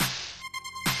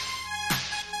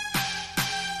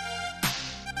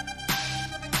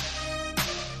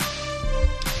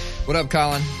What up,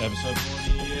 Colin? Episode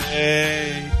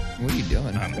 48. What are you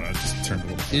doing? I don't know. I just turned a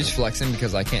little. You're just flexing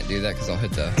because I can't do that because I'll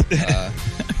hit the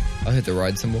I'll hit the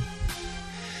ride symbol.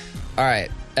 All right,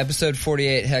 episode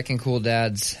 48. Heck and Cool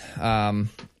Dads.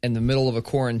 In the middle of a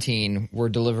quarantine, we're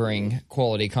delivering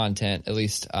quality content. At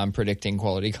least I'm predicting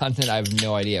quality content. I have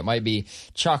no idea. It might be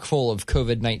chock full of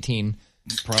COVID-19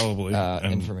 Probably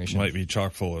information. Might be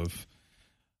chock full of.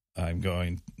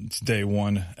 It's day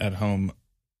one at home,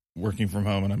 working from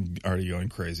home, and I'm already going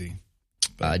crazy.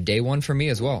 Day one for me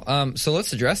as well. So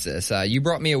let's address this. You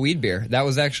brought me a weed beer. That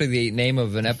was actually the name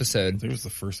of an episode. It was the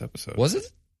first episode. Was it?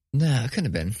 No, it couldn't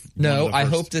have been. No, I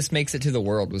hope this makes it to the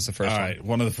world was the first All one. right,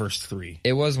 one of the first three.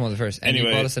 It was one of the first. And Anyway,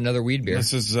 you brought us another weed beer.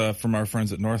 This is from our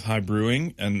friends at North High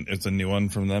Brewing, and it's a new one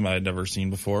from them I had never seen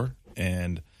before.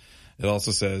 And it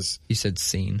also says You said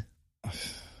scene.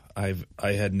 I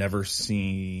had never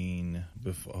seen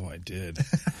before. Oh, I did.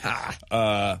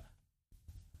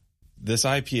 This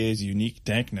IPA's unique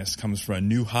dankness comes from a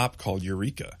new hop called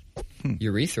Eureka.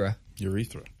 Urethra.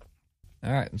 Urethra.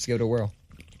 All right, let's give it a whirl.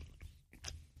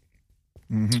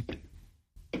 Mm-hmm.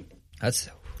 It's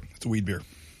a weed beer.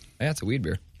 Yeah, it's a weed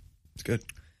beer. It's good.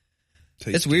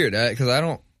 It's weird because I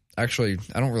don't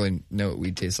really know what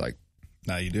weed tastes like.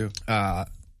 Now you do.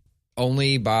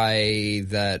 Only by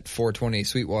that 420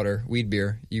 Sweetwater weed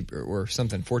beer or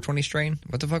something. 420 strain?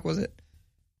 What the fuck was it?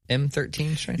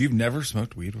 M13 strain? You've never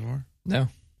smoked weed before? No.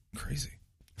 Crazy.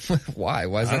 Why?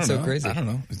 Why is that so crazy? I don't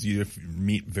know. You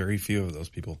meet very few of those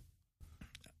people.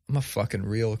 I'm a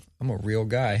real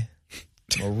guy.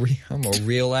 I'm a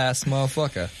real ass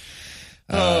motherfucker.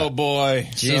 Oh boy.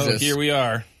 Jesus. So here we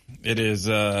are. It is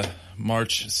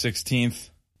March 16th,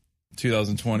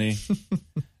 2020.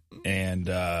 And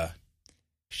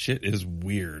shit is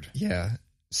weird. Yeah.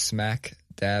 Smack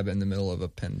dab in the middle of a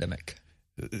pandemic.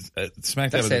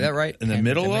 Smack dab. Did I say that right? In the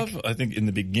middle of? I think in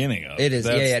the beginning of. It is.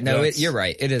 Yeah. No, you're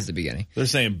right. It is the beginning. They're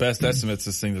saying best estimates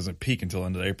this thing doesn't peak until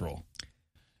end of April.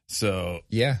 So.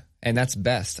 Yeah. And that's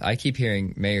best. I keep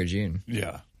hearing May or June.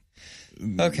 Yeah.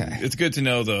 Okay. It's good to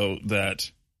know, though,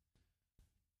 that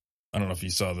I don't know if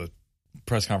you saw the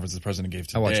press conference the president gave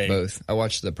today. I watched both. I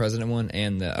watched the president one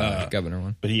and the governor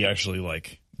one. But he actually,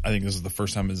 I think this is the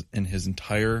first time in his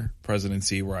entire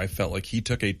presidency where I felt like he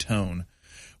took a tone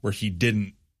where he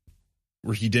didn't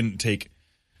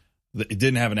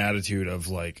have an attitude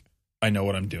of I know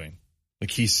what I'm doing.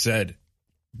 He said,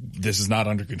 this is not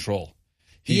under control.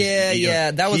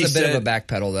 That was a bit of a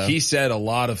backpedal, though. He said a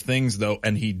lot of things, though,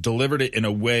 and he delivered it in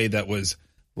a way that was,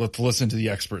 let's listen to the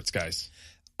experts, guys,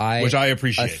 which I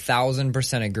appreciate.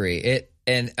 1,000% agree.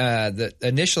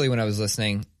 Initially when I was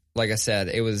listening, like I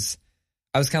said, I was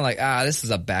kind of like, this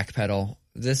is a backpedal.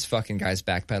 This fucking guy's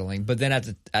backpedaling. But then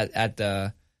as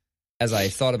I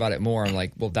thought about it more, I'm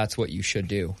like, well, that's what you should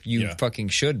do. You fucking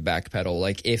should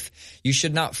backpedal. If you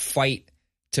should not fight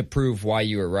to prove why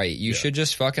you were right. You should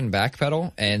just fucking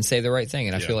backpedal and say the right thing.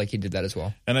 And I feel like he did that as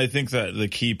well. And I think that the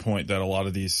key point that a lot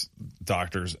of these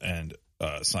doctors and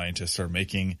scientists are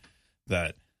making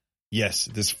that, yes,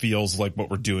 this feels like what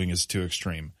we're doing is too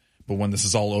extreme. But when this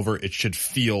is all over, it should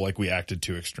feel like we acted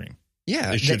too extreme.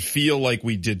 Yeah. It should feel like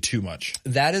we did too much.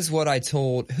 That is what I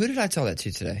told. Who did I tell that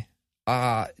to today?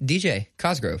 DJ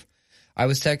Cosgrove. I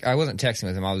wasn't texting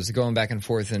with him. I was going back and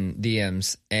forth in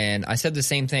DMs, and I said the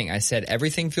same thing. I said,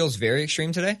 everything feels very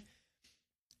extreme today.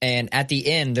 And at the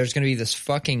end, there's going to be this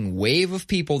fucking wave of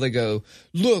people that go,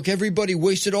 look, everybody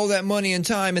wasted all that money and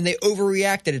time, and they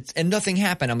overreacted, and nothing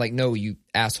happened. I'm like, no, you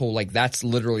asshole. That's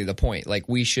literally the point.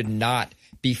 We should not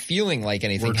be feeling like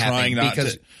anything happened. We're trying not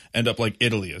to end up like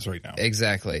Italy is right now.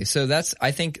 Exactly. So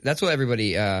I think that's what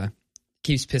everybody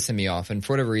keeps pissing me off. And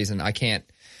for whatever reason, I can't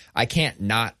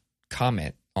not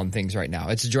comment on things right now.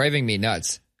 It's driving me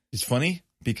nuts. It's funny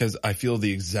because I feel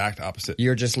the exact opposite.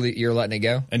 You're letting it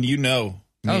go? And you know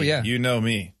me. Oh, yeah. You know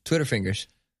me. Twitter fingers.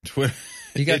 Twitter.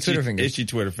 You got Twitter fingers. Itchy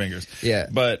Twitter fingers. Yeah.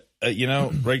 But,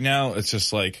 right now it's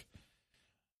just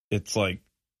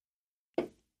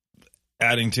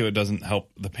adding to it doesn't help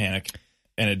the panic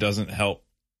and it doesn't help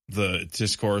the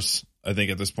discourse. I think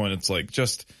at this point it's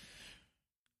just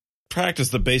practice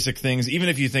the basic things. Even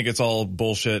if you think it's all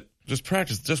bullshit, just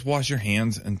practice. Just wash your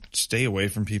hands and stay away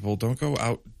from people. Don't go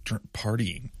out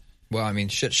partying. Well, I mean,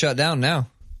 shit shut down now.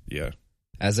 Yeah.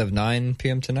 As of 9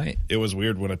 p.m. tonight. It was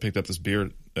weird when I picked up this beer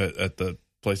at the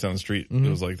place down the street. Mm-hmm. It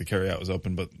was the carryout was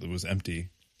open, but it was empty.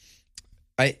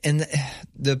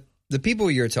 The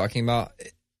people you're talking about,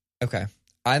 okay.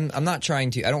 I'm not trying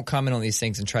to, I don't comment on these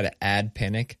things and try to add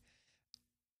panic.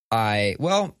 I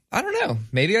don't know.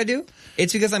 Maybe I do.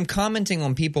 It's because I'm commenting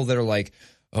on people that are like,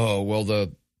 oh, well,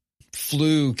 the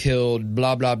flu killed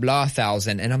blah, blah, blah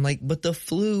thousand. And I'm like, but the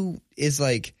flu is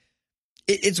like,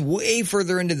 it's way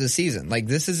further into the season. Like,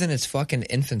 this is in its fucking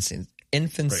infancy.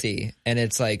 Right. And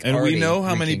it's like, and we know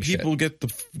how many shit. people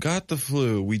got the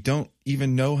flu. We don't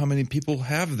even know how many people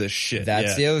have this shit. That's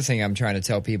yet. the other thing I'm trying to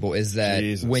tell people is that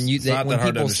Jesus. when It's not that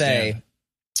hard to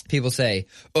people say,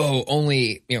 oh,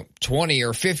 only 20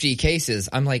 or 50 cases.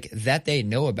 I'm like, that they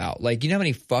know about. Like, you know how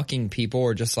many fucking people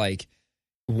are just like,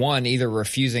 one, either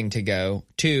refusing to go,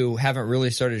 two, haven't really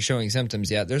started showing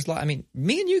symptoms yet. There's a lot. I mean,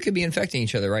 me and you could be infecting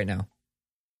each other right now.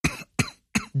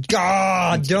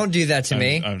 God, don't do that to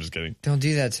me. I'm just kidding. Don't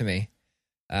do that to me.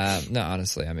 No,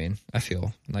 honestly, I mean, I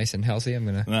feel nice and healthy. I'm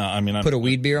gonna put a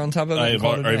weed beer on top of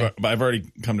it. I've already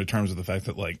come to terms with the fact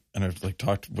that and I've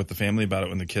talked with the family about it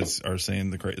when the kids are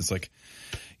saying it's like,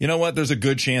 you know what? There's a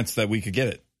good chance that we could get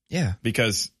it. Yeah,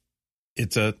 because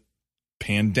it's a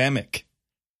pandemic.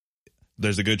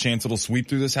 There's a good chance it'll sweep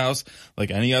through this house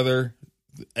like any other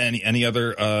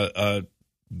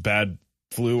bad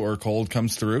flu or cold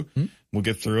comes through. Mm-hmm. We'll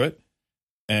get through it,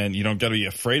 and you don't got to be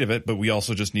afraid of it. But we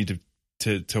also just need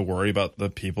to worry about the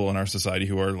people in our society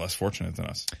who are less fortunate than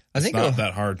us. It's not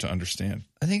that hard to understand.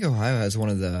 I think Ohio has one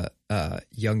of the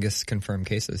youngest confirmed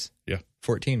cases. Yeah,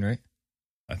 14, right?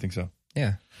 I think so.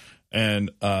 Yeah, and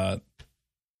but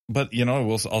I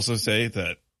will also say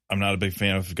that I'm not a big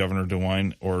fan of Governor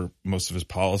DeWine or most of his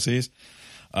policies.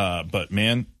 But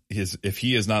man, if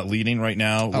he is not leading right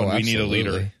now, we need a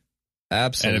leader.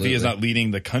 Absolutely. And if he is not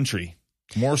leading the country,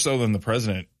 more so than the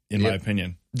president, in my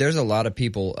opinion. There's a lot of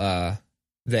people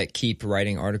that keep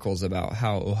writing articles about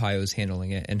how Ohio's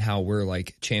handling it and how we're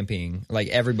like championing, like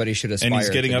everybody should aspire. And he's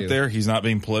getting up there. He's not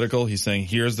being political. He's saying,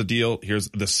 here's the deal.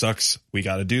 This sucks. We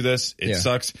got to do this. It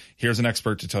sucks. Here's an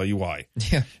expert to tell you why.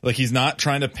 Yeah. Like, he's not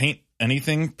trying to paint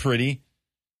anything pretty,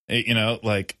 he's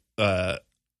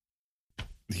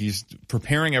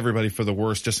preparing everybody for the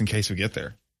worst just in case we get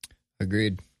there.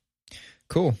 Agreed.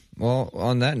 Cool. Well,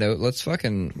 on that note, let's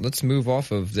move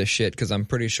off of this shit, because I'm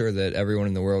pretty sure that everyone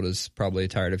in the world is probably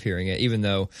tired of hearing it, even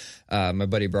though my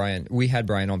buddy Brian, we had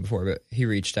Brian on before, but he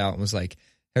reached out and was like,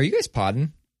 are you guys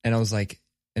podding? And I was like,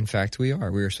 in fact, we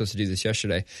are. We were supposed to do this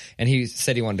yesterday. And he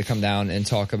said he wanted to come down and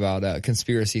talk about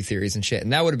conspiracy theories and shit.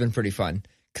 And that would have been pretty fun,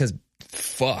 because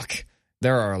fuck,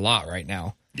 there are a lot right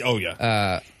now. Oh,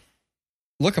 yeah.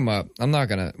 Look them up. We're not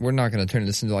gonna turn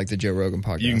this into like the Joe Rogan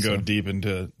podcast. You can go deep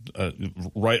into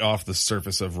right off the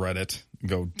surface of Reddit.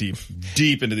 Go deep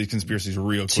into these conspiracies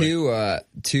real quick.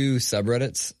 Two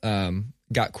subreddits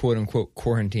got quote unquote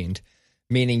quarantined,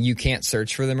 meaning you can't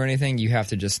search for them or anything. You have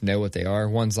to just know what they are.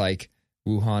 One's like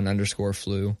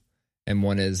Wuhan_flu, and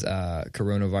one is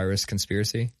coronavirus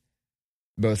conspiracy.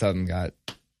 Both of them got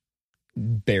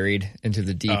buried into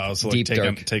the deep, dark,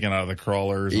 taken out of the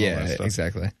crawlers. Yeah, all that stuff.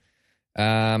 Exactly.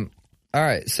 All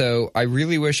right, so I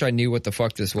really wish I knew what the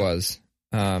fuck this was.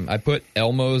 I put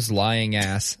Elmo's lying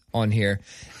ass on here,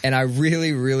 and I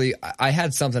really I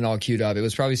had something all queued up. It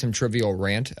was probably some trivial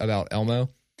rant about Elmo.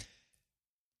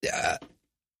 I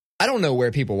don't know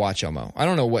where people watch Elmo. I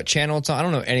don't know what channel it's on. I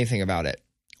don't know anything about it.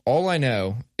 All I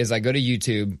know is I go to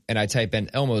YouTube and I type in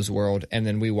Elmo's World, and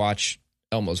then we watch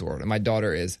Elmo's World. And my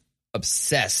daughter is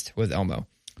obsessed with Elmo,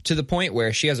 to the point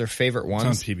where she has her favorite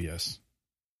ones. It's on PBS.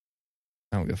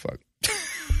 I don't give a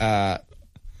fuck.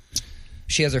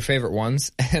 She has her favorite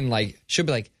ones, and like she'll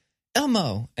be like,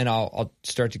 Elmo, and I'll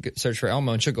start to search for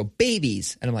Elmo, and she'll go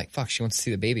babies, and I'm like, fuck, she wants to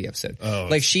see the baby episode. Oh,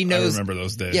 like she knows. I remember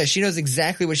those days. Yeah, she knows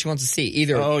exactly what she wants to see.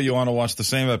 Either you want to watch the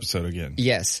same episode again?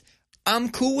 Yes, I'm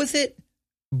cool with it,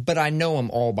 but I know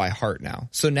them all by heart now.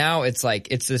 So now it's like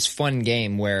it's this fun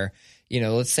game where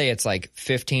let's say it's like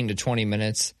 15 to 20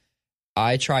 minutes.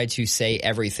 I try to say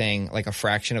everything like a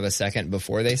fraction of a second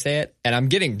before they say it, and I'm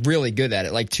getting really good at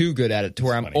it, like too good at it, to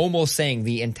where I'm almost saying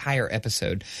the entire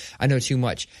episode. I know too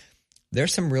much.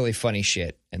 There's some really funny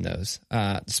shit in those.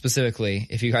 Specifically,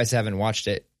 if you guys haven't watched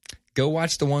it, go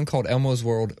watch the one called Elmo's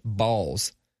World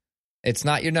Balls. It's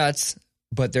not your nuts,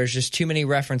 but there's just too many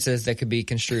references that could be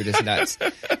construed as nuts.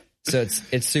 So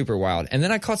it's super wild. And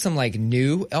then I caught some like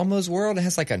new Elmo's World. It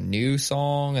has like a new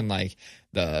song, and like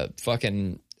the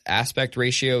fucking aspect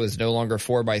ratio is no longer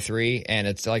 4:3, and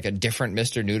it's like a different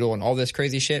Mr. Noodle and all this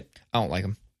crazy shit. I don't like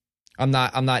them. I'm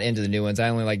not into the new ones. I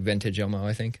only like vintage Elmo,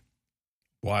 I think.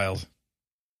 Wild.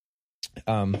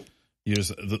 You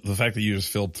just the fact that you just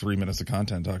filled 3 minutes of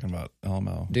content talking about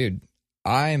Elmo. Dude,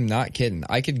 I'm not kidding.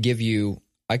 I could give you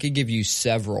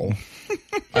several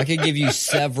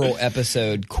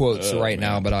episode quotes right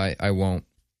now, but I won't.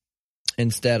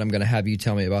 Instead, I'm going to have you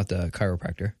tell me about the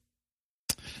chiropractor.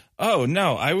 Oh,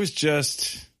 no,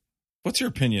 what's your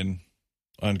opinion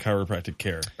on chiropractic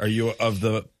care? Are you of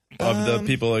the of the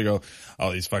people that go,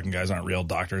 oh, these fucking guys aren't real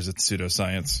doctors. It's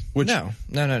pseudoscience. Which No,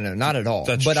 not at all.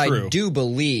 That's but true. I do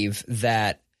believe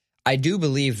that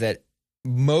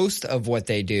most of what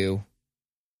they do,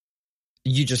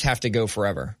 you just have to go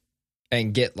forever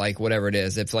and get like whatever it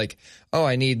is. If like, oh,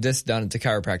 I need this done at the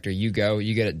chiropractor, you go,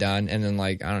 you get it done, and then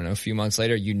like, I don't know, a few months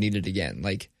later, you need it again.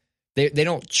 Like they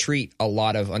don't treat a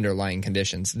lot of underlying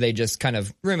conditions. They just kind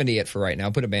of remedy it for right now,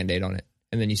 put a Band-Aid on it,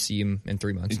 and then you see them in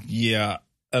 3 months. Yeah,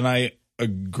 and I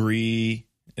agree.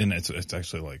 And it's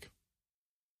actually like,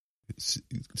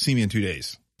 see me in 2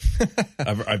 days.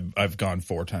 I've gone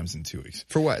 4 times in 2 weeks.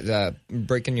 For what?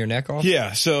 Breaking your neck off?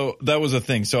 Yeah, so that was a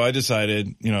thing. So I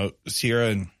decided, Sierra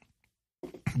and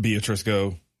Beatrice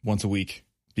go once a week.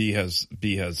 B has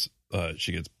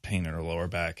she gets pain in her lower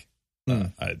back.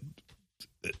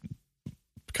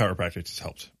 Chiropractic has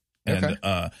helped, and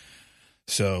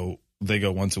so they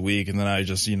go once a week. And then I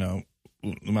just,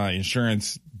 my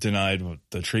insurance denied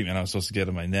the treatment I was supposed to get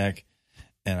in my neck,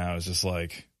 and I was just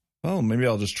like, well, maybe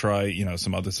I'll just try,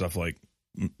 some other stuff like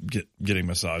getting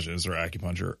massages or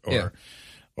acupuncture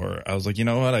or I was like, you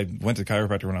know what? I went to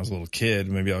chiropractor when I was a little kid.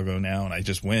 Maybe I'll go now. And I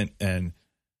just went, and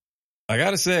I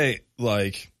got to say,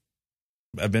 like,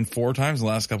 I've been 4 times in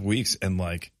the last couple of weeks, and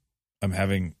like, I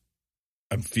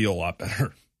feel a lot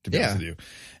better, to be honest with you.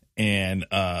 And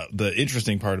the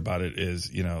interesting part about it is,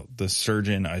 the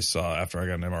surgeon I saw after I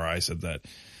got an MRI said that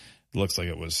it looks like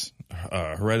it was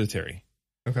hereditary.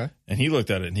 Okay. And he looked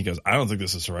at it and he goes, I don't think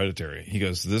this is hereditary. He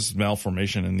goes, this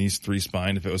malformation in these 3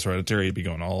 spine, if it was hereditary, it'd be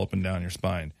going all up and down your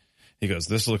spine. He goes,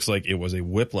 this looks like it was a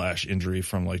whiplash injury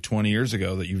from like 20 years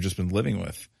ago that you've just been living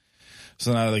with.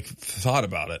 So then I like thought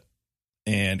about it.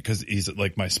 And because he's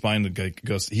like, my spine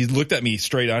goes, he looked at me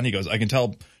straight on. He goes, I can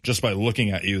tell just by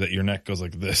looking at you that your neck goes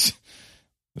like this.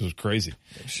 This was crazy.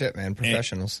 Shit, man.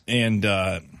 Professionals.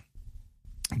 But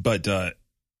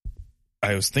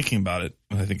I was thinking about it,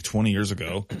 I think 20 years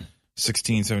ago,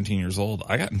 16, 17 years old,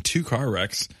 I got in 2 car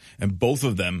wrecks, and both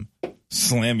of them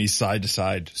slammed me side to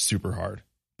side super hard.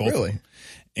 Both Really?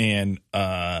 And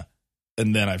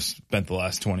then I've spent the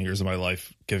last 20 years of my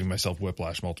life giving myself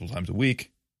whiplash multiple times a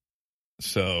week.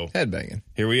 So Headbanging.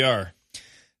 Here we are.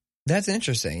 That's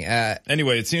interesting.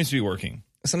 Anyway, it seems to be working.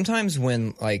 Sometimes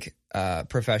when like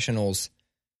professionals,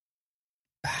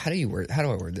 how do I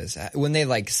word this? When they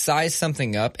like size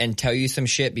something up and tell you some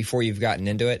shit before you've gotten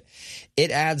into it,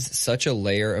 it adds such a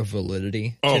layer of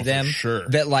validity to them for sure.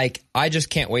 that like, I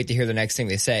just can't wait to hear the next thing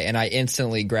they say. And I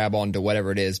instantly grab onto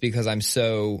whatever it is because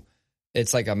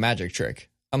it's like a magic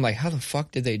trick. I'm like, how the fuck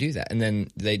did they do that? And then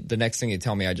the next thing they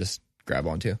tell me, I just grab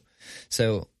onto.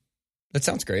 So that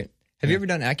sounds great. Have you ever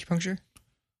done acupuncture?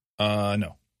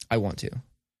 No. I want to.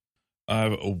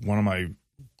 One of my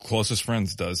closest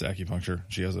friends does acupuncture.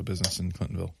 She has a business in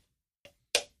Clintonville.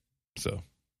 So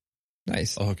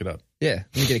nice. I'll hook it up. Yeah.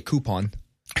 Let me get a coupon.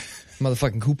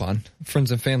 Motherfucking coupon.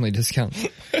 Friends and family discount.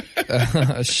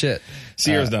 Shit.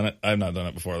 Sierra's done it. I've not done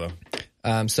it before though.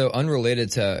 So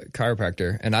unrelated to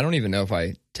chiropractor, and I don't even know if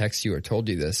I text you or told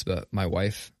you this, but my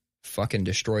wife fucking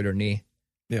destroyed her knee.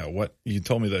 Yeah, what? You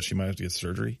told me that she might have to get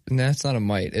surgery? No, it's not a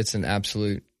might. It's an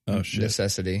absolute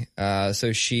necessity.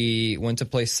 So she went to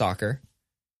play soccer,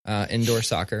 indoor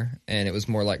soccer, and it was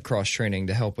more like cross training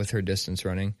to help with her distance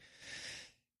running.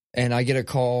 And I get a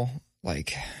call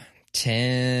like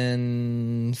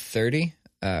 10:30,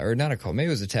 or not a call, maybe it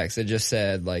was a text. It just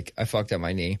said like, I fucked up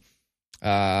my knee.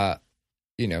 Side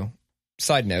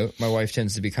note, my wife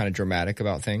tends to be kind of dramatic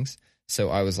about things. So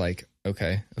I was like,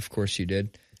 okay, of course you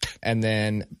did. And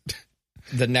then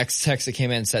the next text that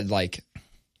came in said like,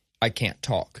 I can't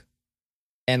talk.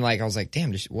 And like, I was like,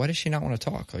 damn, why does she not want to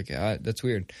talk? Like, that's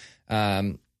weird.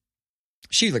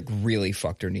 She like really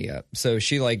fucked her knee up. So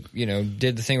she like,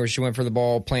 did the thing where she went for the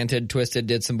ball, planted, twisted,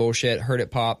 did some bullshit, heard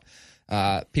it pop.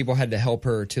 People had to help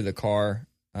her to the car.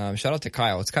 Shout out to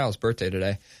Kyle. It's Kyle's birthday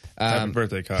today. Happy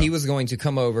birthday, Kyle. He was going to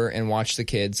come over and watch the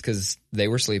kids because they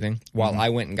were sleeping while I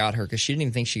went and got her because she didn't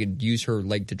even think she could use her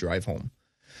leg to drive home.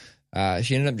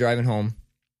 She ended up driving home,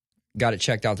 got it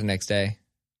checked out the next day.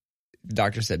 The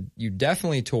doctor said, you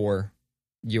definitely tore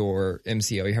your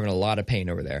MCL. You're having a lot of pain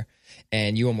over there.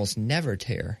 And you almost never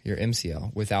tear your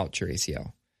MCL without your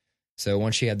ACL. So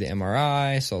once she had the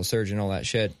MRI, saw a surgeon, all that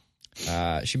shit,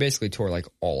 she basically tore like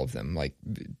all of them. Like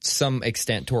some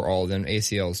extent tore all of them.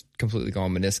 ACL's completely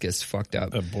gone, meniscus fucked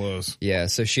up. That blows. Yeah,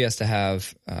 so she has to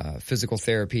have physical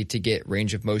therapy to get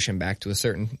range of motion back to a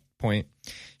certain point.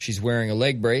 She's wearing a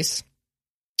leg brace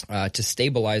to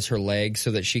stabilize her leg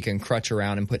so that she can crutch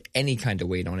around and put any kind of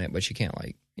weight on it, but she can't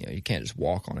you can't just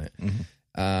walk on it.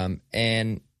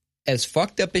 And as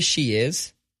fucked up as she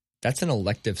is, that's an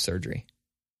elective surgery.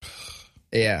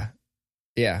 Yeah.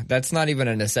 Yeah. That's not even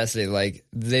a necessity. Like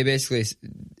they basically,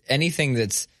 anything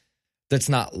that's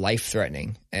not life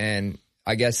threatening. And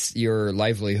I guess your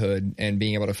livelihood and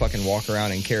being able to fucking walk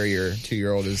around and carry your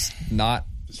 2-year-old is not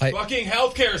fucking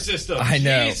healthcare system. I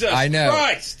know. Jesus I know.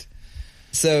 Christ.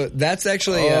 So that's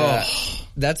actually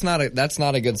that's not a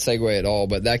good segue at all,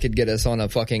 but that could get us on a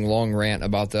fucking long rant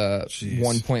about the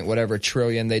 1 point whatever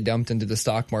trillion they dumped into the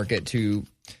stock market to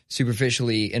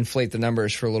superficially inflate the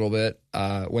numbers for a little bit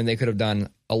when they could have done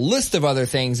a list of other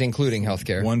things, including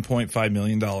healthcare. $1.5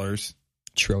 million.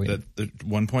 Trillion. The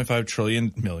 $1.5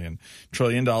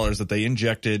 trillion that they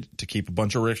injected to keep a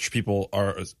bunch of rich people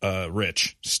are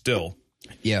rich still.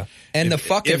 Yeah. And the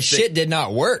fucking shit did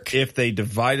not work. If they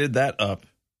divided that up,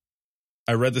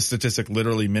 I read the statistic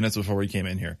literally minutes before we came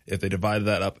in here. If they divided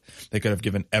that up, they could have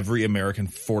given every American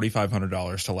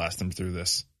 $4,500 to last them through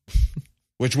this,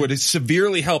 which would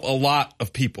severely help a lot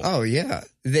of people. Oh, yeah.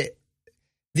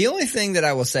 The only thing that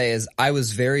I will say is I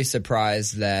was very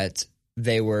surprised that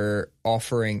they were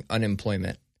offering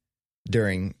unemployment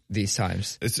during these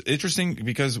times. It's interesting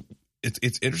because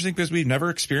we've never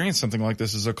experienced something like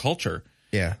this as a culture.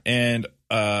 Yeah. And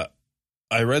I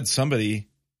read somebody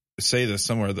say this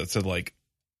somewhere that said, like,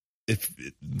 if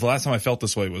the last time I felt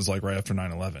this way was like right after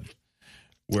 9/11.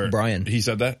 Where Brian. He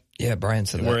said that? Yeah, Brian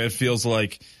said that. Where it feels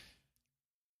like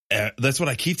that's what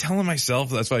I keep telling myself.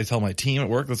 That's what I tell my team at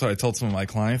work. That's what I told some of my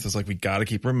clients. It's like, we got to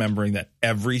keep remembering that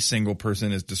every single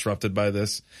person is disrupted by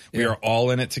this. Yeah. We are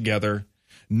all in it together.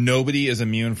 Nobody is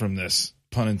immune from this,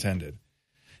 pun intended.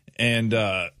 And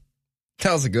that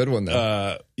was a good one,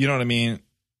 though. You know what I mean?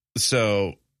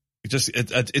 So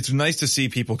it's nice to see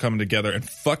people coming together. And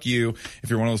fuck you if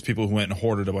you're one of those people who went and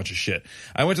hoarded a bunch of shit.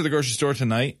 I went to the grocery store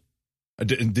tonight.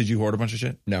 Did you hoard a bunch of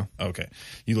shit? No. Okay.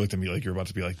 You looked at me like you're about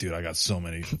to be like, dude, I got so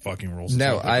many fucking rolls.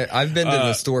 No, I've been to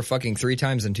the store fucking 3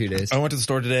 times in 2 days. I went to the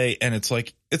store today and it's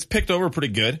like, it's picked over pretty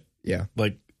good. Yeah.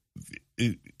 Like,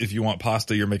 if you want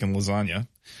pasta, you're making lasagna.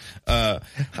 But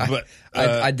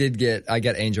I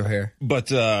got angel hair. But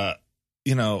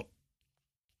you know,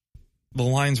 the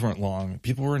lines weren't long.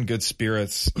 People were in good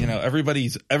spirits. You know,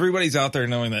 everybody's out there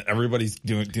knowing that everybody's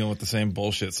dealing with the same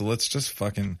bullshit. So let's just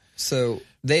fucking. So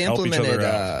they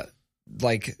implemented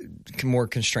like more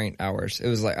constraint hours. It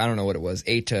was like, I don't know what it was,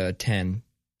 8 to 10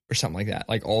 or something like that,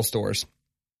 like all stores.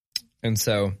 And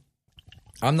so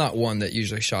I'm not one that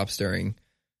usually shops during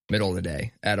middle of the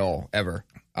day at all, ever.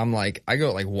 I'm like, I go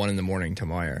at like 1 a.m. to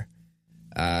Meijer.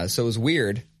 So it was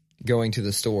weird going to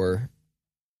the store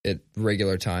at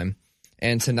regular time.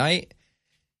 And tonight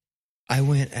I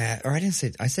went at, or I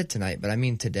said tonight, but I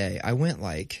mean today, I went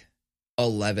like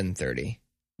 11:30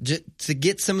 just to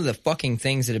get some of the fucking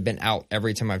things that have been out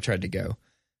every time I've tried to go.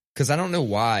 Cause I don't know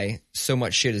why so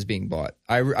much shit is being bought.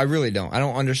 I really don't. I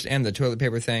don't understand the toilet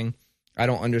paper thing. I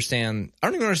don't even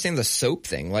understand the soap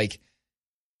thing. Like,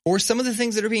 or some of the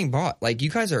things that are being bought. Like, you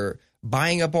guys are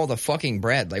buying up all the fucking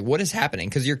bread. Like, what is happening?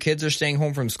 Because your kids are staying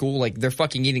home from school. Like, they're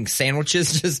fucking eating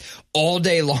sandwiches just all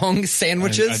day long.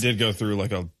 Sandwiches. I did go through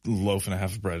like a loaf and a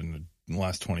half of bread in the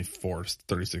last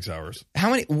 36 hours.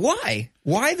 How many? Why?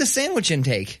 Why the sandwich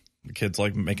intake? The kids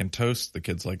like making toast. The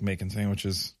kids like making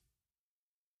sandwiches.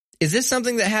 Is this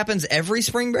something that happens every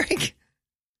spring break?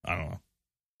 I don't know.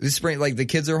 This spring, like the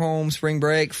kids are home, spring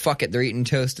break. Fuck it, they're eating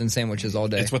toast and sandwiches all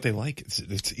day. It's what they like. It's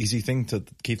an easy thing to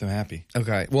keep them happy.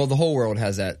 Okay, well, the whole world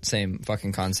has that same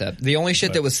fucking concept. The only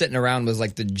shit that was sitting around was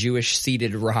like the Jewish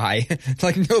seeded rye.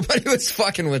 Like nobody was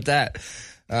fucking with that.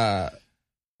 Why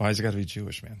has it got to be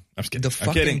Jewish, man? I'm kidding. The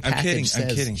fucking I'm kidding.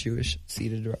 says I'm kidding. Jewish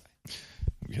seeded rye.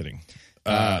 I'm kidding.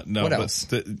 No. What else?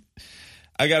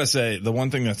 I gotta say, the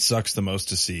one thing that sucks the most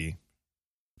to see.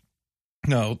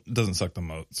 No, it doesn't suck the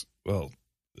most. Well,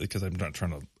 because I'm not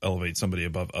trying to elevate somebody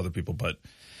above other people, but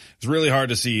it's really hard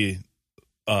to see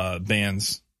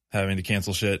bands having to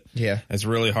cancel shit. Yeah. It's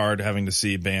really hard having to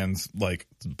see bands like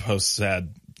post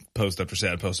after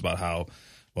sad post about how,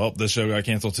 well, this show got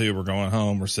canceled too. We're going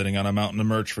home. We're sitting on a mountain of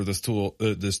merch for this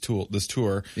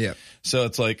tour. Yeah. So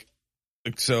it's like,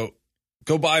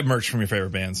 go buy merch from your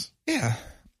favorite bands. Yeah.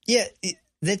 Yeah.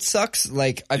 That sucks.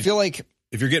 Like, I feel like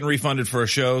if you're getting refunded for a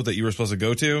show that you were supposed to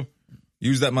go to,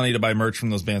 use that money to buy merch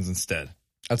from those bands instead.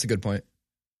 That's a good point.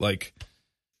 Like,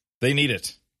 they need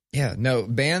it. Yeah, no,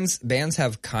 bands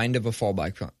have kind of a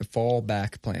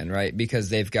fallback plan, right? Because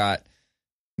they've got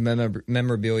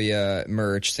memorabilia,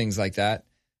 merch, things like that.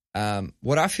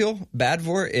 What I feel bad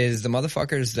for is the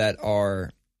motherfuckers that are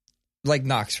like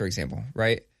Knox, for example,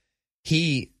 right?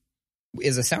 He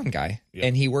is a sound guy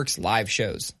and he works live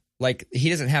shows. Like, he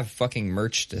doesn't have fucking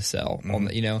merch to sell on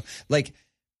the, like,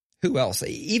 who else?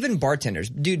 Even bartenders.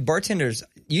 Dude, bartenders,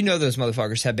 you know those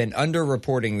motherfuckers have been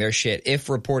underreporting their shit, if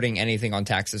reporting anything on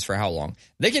taxes, for how long?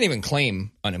 They can't even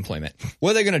claim unemployment.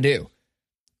 What are they going to do?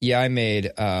 Yeah, I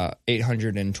made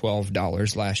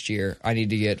 $812 last year. I need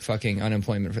to get fucking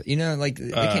unemployment. They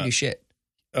can't do shit.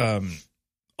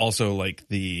 Also, like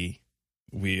we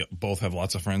both have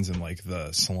lots of friends in like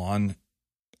the salon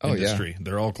industry.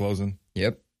 They're all closing.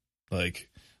 Yep. Like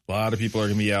a lot of people are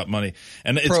going to be out money,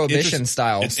 and it's Prohibition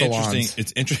style it's salons.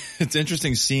 It's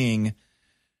interesting seeing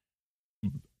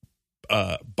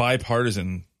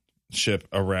bipartisanship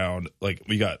around. Like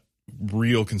we got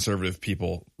real conservative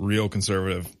people, real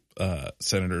conservative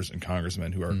senators and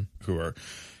congressmen who are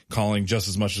calling just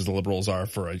as much as the liberals are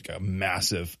for a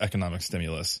massive economic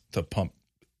stimulus to pump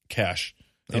cash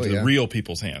into the real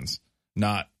people's hands,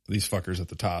 not these fuckers at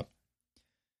the top.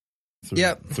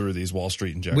 Through these Wall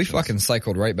Street injections. We fucking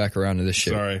cycled right back around to this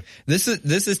shit. Sorry. This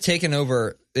is taken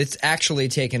over. It's actually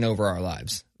taken over our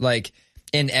lives. Like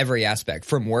in every aspect.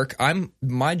 From work,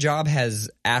 my job has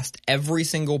asked every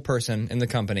single person in the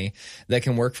company that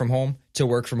can work from home to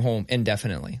work from home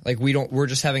indefinitely. Like we're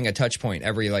just having a touch point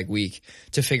every like week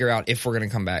to figure out if we're going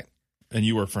to come back. And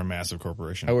you work for a massive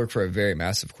corporation. I work for a very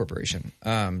massive corporation.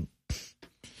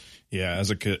 Yeah,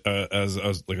 as I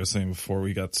was saying before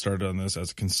we got started on this,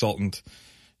 as a consultant,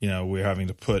 we're having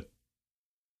to put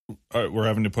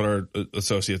our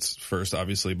associates first,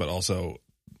 obviously, but also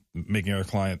making our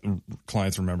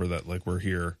clients remember that like we're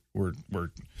here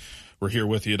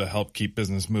with you to help keep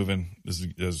business moving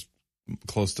as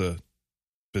close to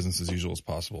business as usual as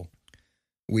possible.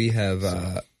 We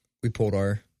have we pulled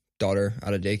our daughter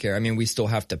out of daycare. I mean, we still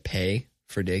have to pay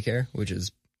for daycare, which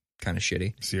is kind of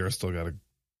shitty. Sierra still got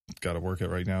to work it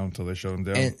right now until they shut them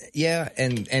down.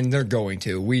 And they're going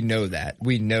to. We know that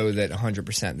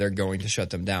 100% they're going to shut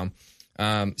them down.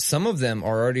 Some of them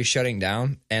are already shutting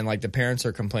down, and like the parents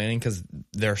are complaining because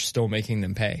they're still making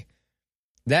them pay.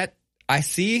 That I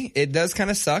see, it does kind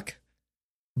of suck,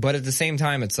 but at the same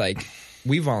time, it's like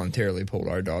we voluntarily pulled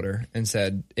our daughter and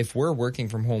said, if we're working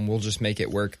from home, we'll just make it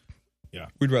work. Yeah,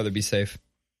 we'd rather be safe.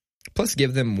 Plus,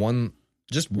 give them one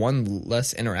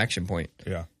less interaction point.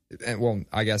 Yeah. And, well,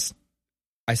 I guess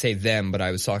I say them, but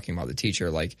I was talking about the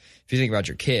teacher. Like, if you think about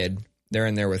your kid, they're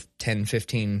in there with 10,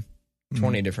 15,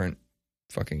 20 different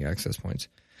fucking access points.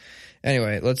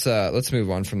 Anyway, let's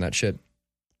move on from that shit.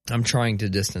 I'm trying to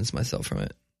distance myself from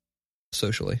it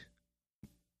socially.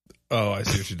 Oh, I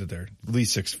see what you did there. At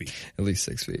least 6 feet. At least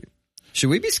 6 feet. Should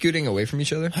we be scooting away from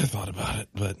each other? I thought about it,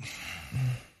 but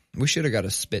we should have got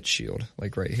a spit shield,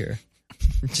 like right here.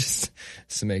 Just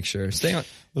to make sure. Stay on.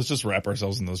 Let's just wrap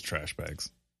ourselves in those trash bags.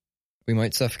 We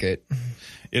might suffocate.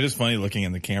 It is funny looking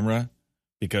in the camera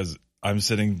because I'm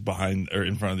sitting behind or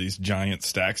in front of these giant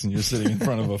stacks and you're sitting in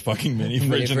front of a fucking mini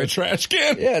fridge and a trash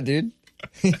can. Yeah, dude.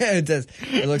 Yeah, it does.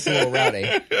 It looks a little rowdy.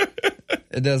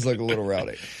 It does look a little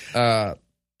rowdy. You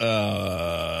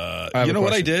know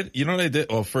what I did?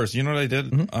 Well, first, you know what I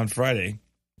did on Friday?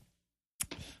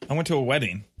 I went to a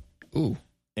wedding. Ooh.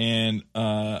 And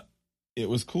it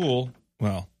was cool.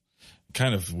 Well,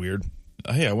 kind of weird.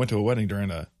 Hey, I went to a wedding during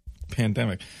a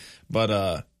pandemic. But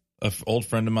an old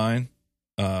friend of mine,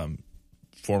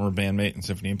 former bandmate in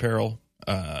Symphony in Peril,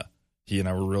 he and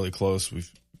I were really close.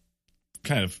 We've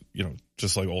kind of,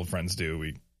 just like old friends do,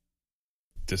 we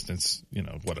distance,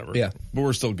 whatever. Yeah. But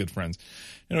we're still good friends.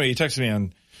 Anyway, he texted me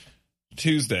on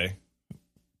Tuesday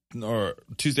or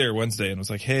Wednesday and was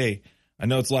like, hey, I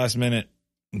know it's last minute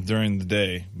during the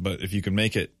day, but if you can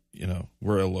make it,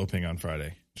 we're eloping on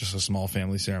Friday. Just a small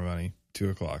family ceremony,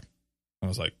 2:00. I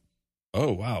was like,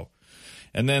 oh, wow.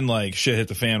 And then like shit hit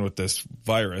the fan with this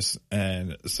virus.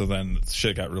 And so then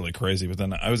shit got really crazy, but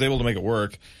then I was able to make it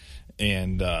work.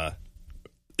 And,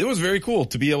 it was very cool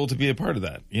to be able to be a part of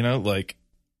that, like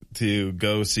to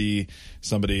go see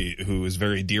somebody who is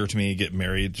very dear to me get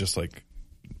married, just like,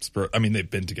 they've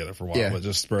been together for a while, but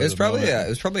just it was probably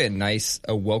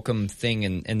a welcome thing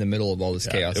in the middle of all this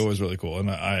chaos. It was really cool.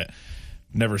 And I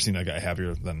never seen a guy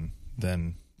happier than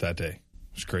that day.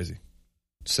 It was crazy.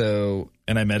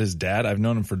 And I met his dad. I've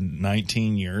known him for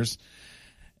 19 years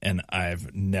and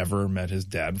I've never met his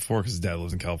dad before because his dad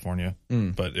lives in California.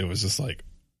 But it was just like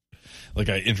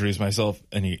I introduced myself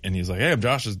and he's like, hey, I'm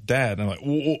Josh's dad. And I'm like,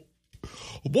 whoa,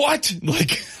 what?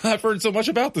 Like, I've heard so much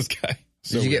about this guy.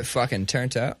 So did you get fucking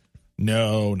turned out?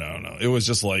 No. It was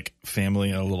just like family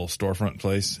in a little storefront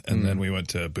place. And then we went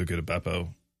to Buca de Beppo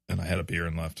and I had a beer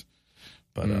and left.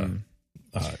 But,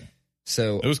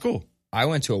 so it was cool. I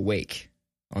went to a wake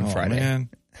on Friday. Man.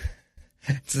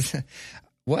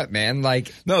 What, man?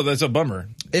 Like, no, that's a bummer.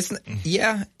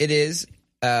 Yeah, it is.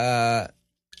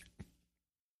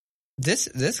 This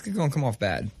is going to come off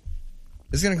bad.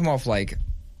 This is going to come off like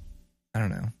I don't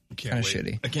know. Kind of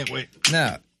shitty. I can't wait.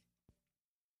 No.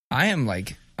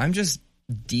 I'm just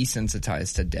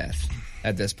desensitized to death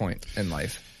at this point in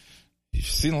life. You've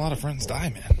seen a lot of friends die,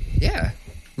 man. Yeah.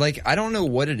 Like, I don't know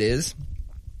what it is,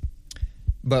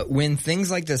 but when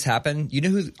things like this happen, you know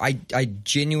who I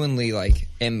genuinely, like,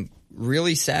 am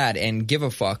really sad and give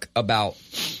a fuck about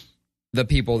the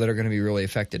people that are going to be really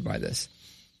affected by this.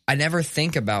 I never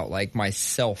think about, like,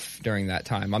 myself during that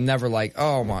time. I'm never like,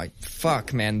 oh my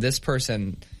fuck, man, this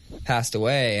person passed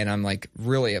away and I'm, like,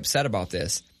 really upset about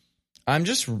this.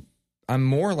 I'm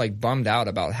more, like, bummed out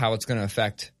about how it's going to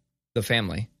affect the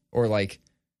family or, like,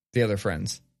 the other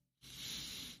friends.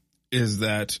 Is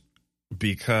that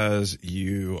because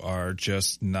you are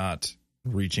just not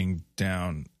reaching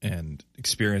down and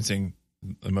experiencing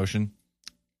emotion?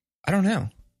 I don't know.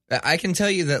 I can tell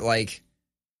you that, like,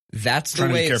 that's the way.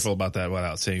 Trying to be careful about that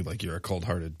without saying, like, you're a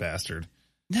cold-hearted bastard.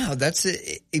 No, that's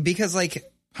it, because, like,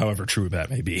 however true that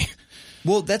may be.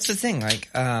 Well, that's the thing. Like,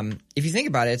 if you think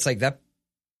about it, it's like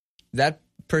that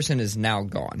person is now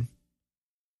gone.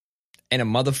 And a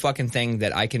motherfucking thing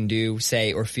that I can do,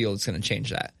 say, or feel is going to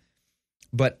change that.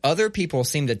 But other people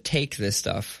seem to take this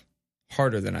stuff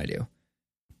harder than I do.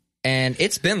 And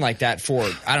it's been like that for,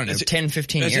 I don't know, 10,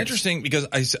 15 years. It's interesting because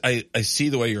I see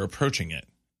the way you're approaching it.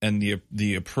 And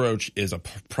the approach is a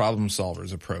problem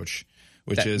solver's approach,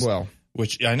 which is I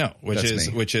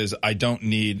don't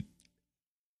need,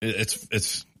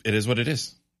 it is what it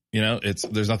is. You know,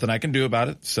 there's nothing I can do about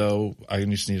it, so I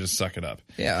just need to suck it up.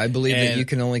 Yeah, I believe that you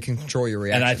can only control your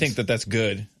reactions. And I think that's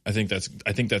good. I think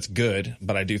that's good,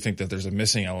 but I do think that there's a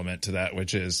missing element to that,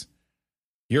 which is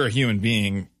you're a human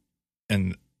being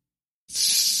and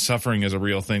suffering is a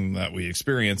real thing that we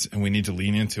experience, and we need to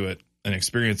lean into it and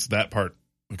experience that part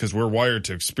because we're wired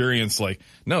to experience, like,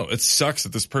 no, it sucks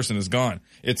that this person is gone.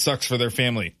 It sucks for their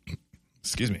family.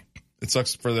 Excuse me. It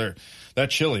sucks for that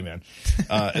chili, man.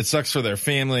 It sucks for their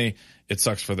family. It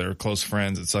sucks for their close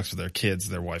friends. It sucks for their kids,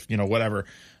 their wife, you know, whatever.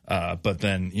 But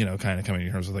then, you know, kind of coming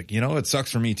to terms with, like, you know, it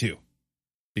sucks for me too,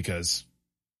 because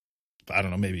I don't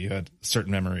know, maybe you had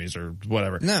certain memories or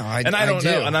whatever. No, I don't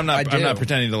know, and I'm not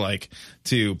pretending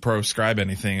to proscribe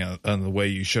anything on the way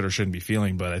you should or shouldn't be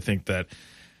feeling, but I think that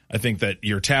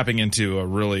you're tapping into a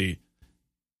really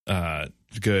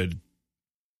good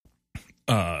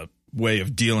way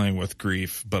of dealing with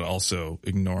grief, but also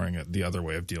ignoring the other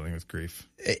way of dealing with grief.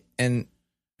 And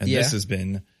this has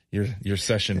been your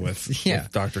session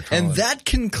with Dr. Colin. And that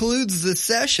concludes the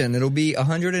session. It'll be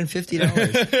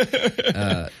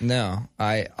 $150. No,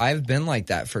 I've been like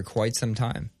that for quite some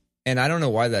time, and I don't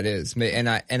know why that is. And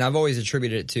I've always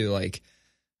attributed it to, like,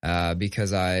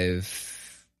 because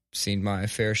I've seen my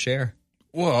fair share.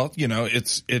 Well, you know,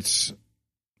 it's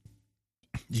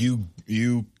you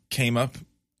came up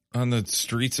on the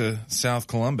streets of South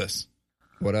Columbus.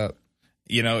 What up?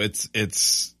 You know,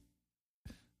 it's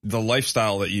the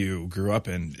lifestyle that you grew up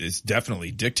in is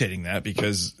definitely dictating that,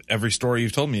 because every story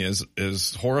you've told me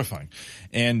is horrifying,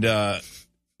 and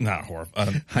not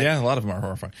horrifying. Yeah, a lot of them are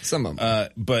horrifying. Some of them,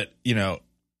 but you know,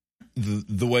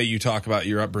 the way you talk about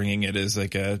your upbringing, it is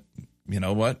like you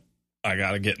know what? I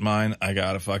gotta get mine. I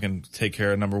gotta fucking take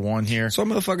care of number one here. Some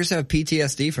motherfuckers have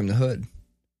PTSD from the hood.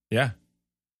 Yeah,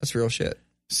 that's real shit.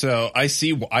 So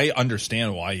I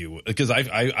understand why you would, because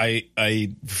I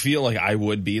feel like I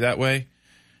would be that way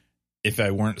if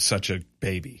I weren't such a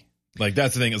baby. Like,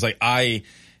 that's the thing, is like I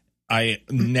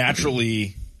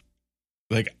naturally,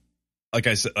 like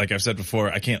I've said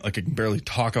before, I can barely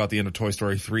talk about the end of Toy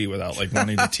Story 3 without, like,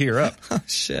 wanting to tear up. Oh,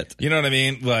 shit. You know what I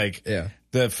mean? Like, yeah,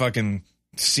 the fucking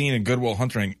scene in Good Will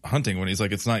Hunting when he's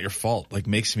like, it's not your fault, like,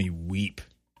 makes me weep.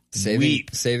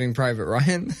 Saving Private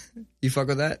Ryan. You fuck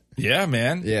with that? Yeah,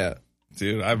 man. Yeah,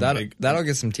 dude. That'll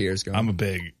get some tears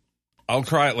going. I'll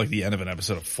cry at, like, the end of an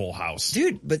episode of Full House,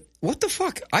 dude. But what the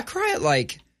fuck? I cry at,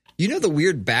 like, you know, the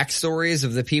weird backstories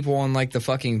of the people on, like, the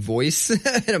fucking Voice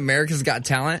in America's Got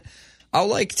Talent. I'll,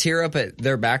 like, tear up at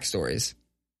their backstories.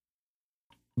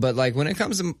 But, like, when it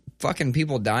comes to fucking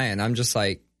people dying, I'm just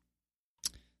like,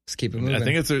 let's keep it moving. I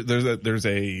think there's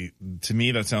a to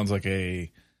me that sounds like a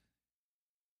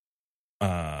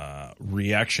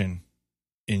reaction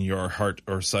in your heart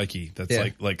or psyche that's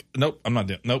like nope, I'm not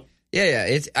doing nope.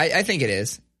 Yeah, I think it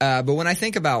is. But when I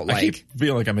think about, like, I keep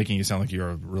feeling like I'm making you sound like you're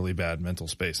a really bad mental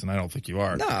space, and I don't think you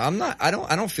are. No, I'm not. I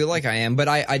don't feel like I am, but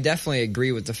I definitely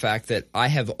agree with the fact that I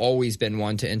have always been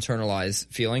one to internalize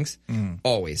feelings,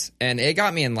 always, and it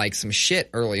got me in, like, some shit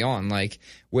early on, like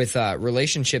with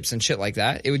relationships and shit like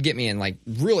that. It would get me in, like,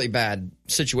 really bad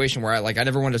situation where I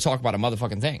never wanted to talk about a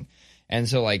motherfucking thing, and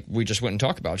so, like, we just wouldn't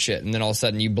talk about shit, and then all of a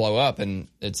sudden you blow up, and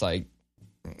it's like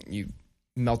you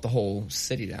melt the whole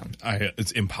city down.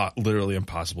 It's literally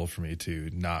impossible for me to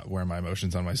not wear my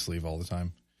emotions on my sleeve all the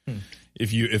time.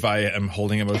 If I am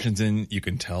holding emotions in, you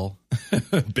can tell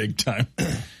big time.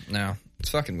 No, it's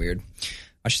fucking weird.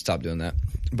 I should stop doing that,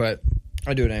 but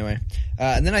I do it anyway.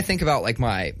 And then I think about like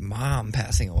my mom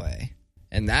passing away,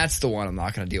 and that's the one I'm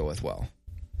not going to deal with well.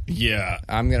 Yeah,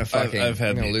 I'm gonna I'm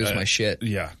gonna lose my shit.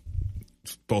 Yeah,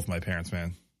 both my parents,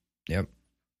 man. Yep.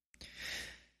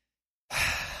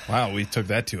 Wow, we took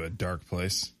that to a dark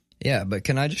place. Yeah, but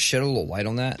can I just shed a little light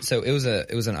on that? So it was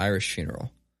an Irish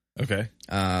funeral. Okay.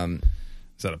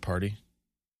 Is that a party?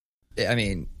 I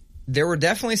mean, there were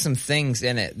definitely some things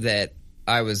in it that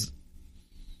I was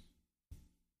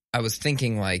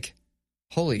thinking like,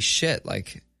 holy shit,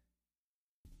 like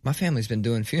my family's been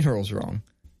doing funerals wrong.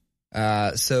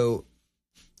 So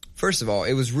first of all,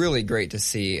 it was really great to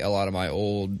see a lot of my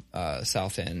old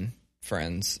South End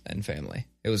friends and family.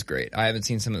 It was great. I haven't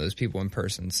seen some of those people in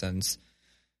person since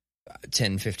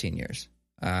 10, 15 years.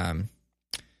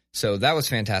 So that was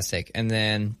fantastic. And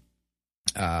then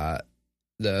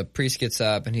the priest gets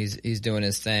up and he's doing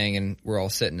his thing, and we're all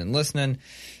sitting and listening.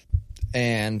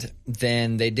 And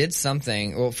then they did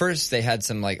something. Well, first they had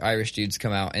some like Irish dudes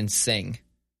come out and sing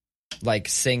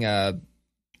a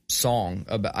song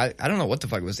about, I don't know what the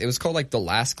fuck it was. It was called like The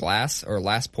Last Glass or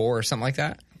Last Pour or something like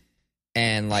that.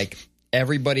 And like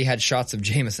everybody had shots of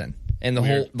Jameson, and the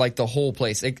whole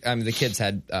place. The kids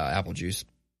had apple juice,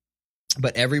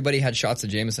 but everybody had shots of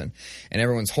Jameson, and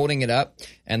everyone's holding it up,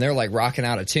 and they're like rocking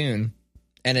out a tune,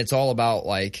 and it's all about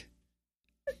like,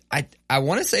 I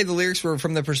want to say the lyrics were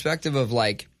from the perspective of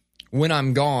like, when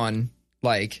I'm gone,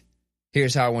 like,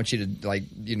 here's how I want you to like,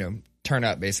 turn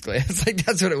up, basically. It's like,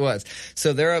 that's what it was.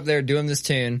 So they're up there doing this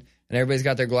tune, and everybody's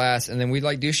got their glass, and then we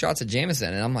like do shots of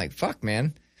Jameson, and I'm like, fuck,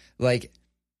 man, like,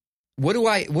 what do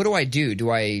I do? Do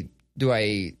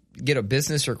I get a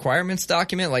business requirements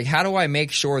document? Like, how do I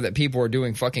make sure that people are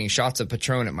doing fucking shots of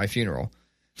Patron at my funeral?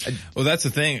 Well, that's the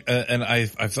thing, and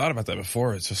I've thought about that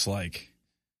before. It's just like,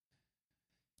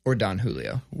 or Don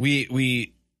Julio.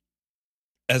 We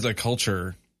as a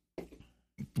culture,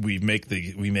 we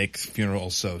make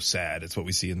funerals so sad. It's what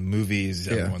we see in the movies.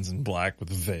 Yeah. Everyone's in black with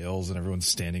veils, and everyone's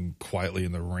standing quietly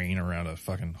in the rain around a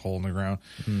fucking hole in the ground.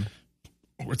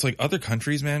 Mm-hmm. It's like other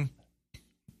countries, man.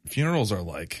 Funerals are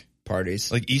like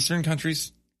parties. Like Eastern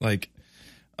countries, like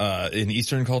in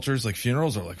Eastern cultures, like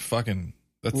funerals are like fucking.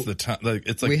 That's the time. Like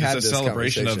it's like it's a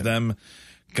celebration of them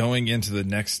going into the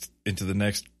next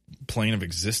plane of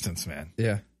existence, man.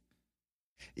 Yeah.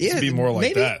 Yeah, to be more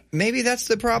like that. Maybe that's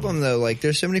the problem, though. Like,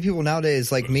 there's so many people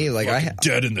nowadays, like me. Like,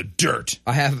 dead in the dirt.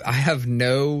 I have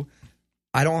no.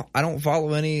 I don't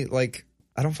follow any. Like,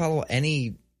 I don't follow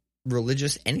any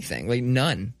religious anything. Like,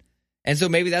 none. And so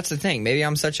maybe that's the thing. Maybe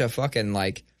I'm such a fucking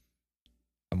like,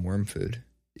 I'm worm food.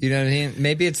 You know what I mean?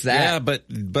 Maybe it's that. Yeah,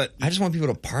 but I just want people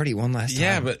to party one last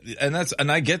time. Yeah,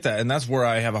 and I get that, and that's where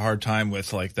I have a hard time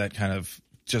with like that kind of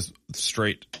just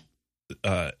straight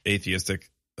atheistic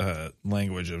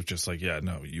language of just like, yeah,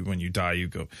 no, when you die, you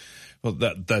go. Well,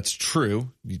 that's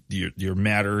true. Your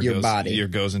matter, body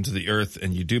goes into the earth,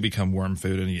 and you do become worm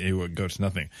food, and you go to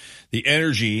nothing. The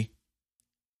energy,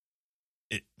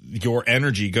 your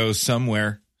energy goes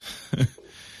somewhere,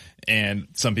 and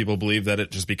some people believe that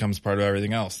it just becomes part of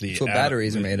everything else. That's what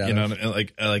batteries are made out of.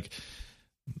 Like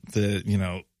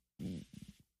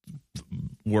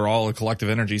we're all a collective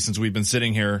energy. Since we've been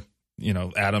sitting here,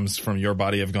 atoms from your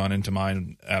body have gone into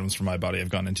mine, atoms from my body have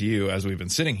gone into you as we've been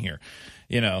sitting here,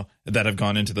 that have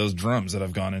gone into those drums, that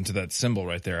have gone into that symbol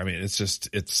right there. I mean,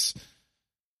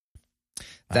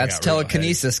 that's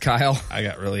telekinesis, Kyle.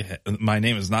 My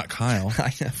name is not Kyle,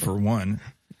 for one.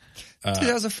 Dude,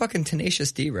 that was a fucking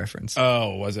Tenacious D reference.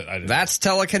 Oh, was it? That's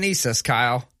telekinesis,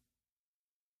 Kyle.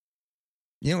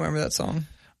 You don't remember that song?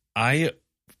 I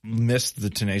missed the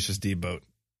Tenacious D boat.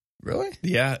 Really?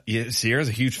 Yeah. Sierra's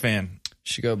a huge fan.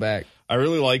 Should go back. I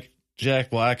really like Jack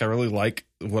Black. I really like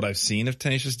what I've seen of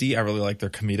Tenacious D. I really like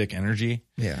their comedic energy.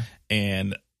 Yeah.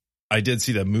 And I did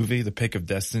see that movie, The Pick of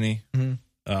Destiny.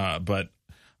 Mm-hmm. But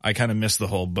I kind of missed the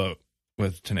whole boat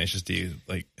with Tenacious D,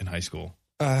 like in high school.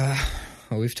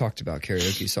 Well, we've talked about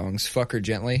karaoke songs. Fuck Her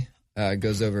Gently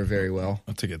goes over very well.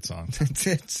 That's a good song.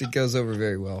 It goes over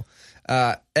very well.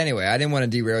 Anyway, I didn't want to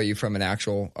derail you from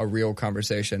a real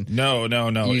conversation. No.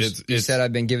 You said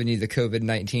I've been giving you the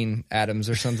COVID-19 atoms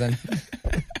or something.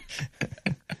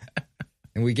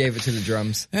 And we gave it to the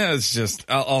drums. Yeah, it's just,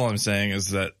 all I'm saying is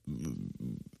that,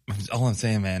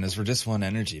 man, is we're just one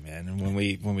energy, man. And when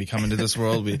we come into this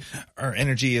world, our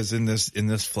energy is in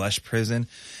this flesh prison.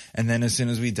 And then as soon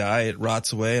as we die, it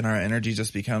rots away, and our energy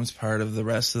just becomes part of the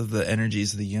rest of the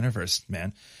energies of the universe,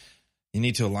 man. You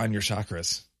need to align your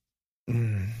chakras.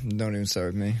 Don't even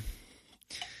start with me.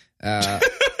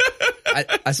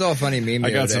 I saw a funny meme. I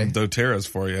got the some other day. doTERRAs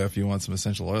for you if you want some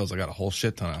essential oils. I got a whole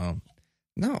shit ton at home.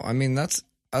 No, I mean that's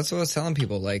what I was telling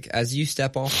people. Like, as you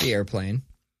step off the airplane,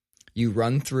 you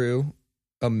run through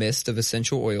a mist of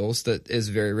essential oils that is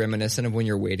very reminiscent of when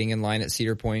you're waiting in line at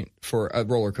Cedar Point for a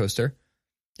roller coaster.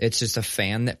 It's just a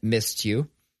fan that mists you.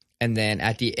 And then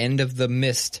at the end of the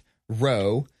mist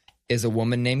row is a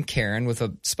woman named Karen with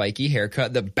a spiky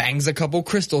haircut that bangs a couple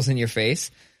crystals in your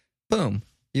face. Boom.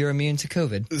 You're immune to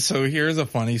COVID. So here's a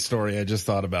funny story I just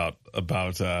thought about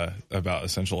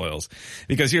essential oils.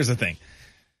 Because here's the thing.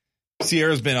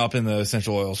 Sierra's been up in the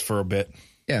essential oils for a bit.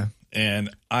 Yeah. And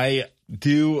I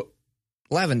do.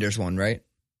 Lavender's one, right?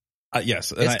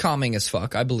 Yes. It's calming as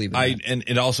fuck. I believe in that. And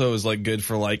it also is like good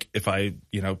for like if I,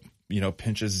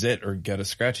 pinch a zit or get a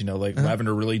scratch,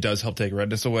 lavender really does help take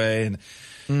redness away.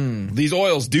 And these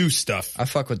oils do stuff. I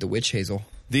fuck with the witch hazel.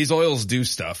 These oils do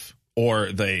stuff.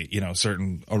 Or they,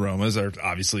 certain aromas are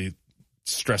obviously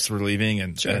stress relieving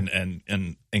and, Sure.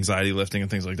 and anxiety lifting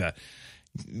and things like that.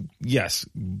 Yes.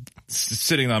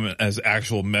 Sitting them as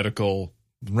actual medical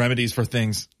remedies for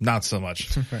things, not so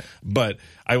much. Right. But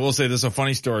I will say this is a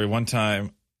funny story. One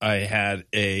time I had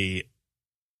a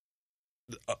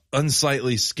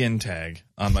unsightly skin tag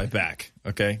on my back.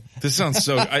 Okay. This sounds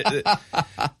so,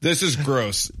 this is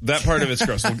gross. That part of it's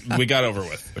gross. We got over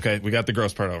with. Okay. We got the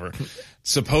gross part over.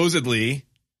 Supposedly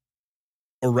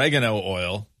oregano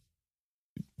oil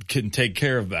can take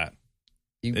care of that.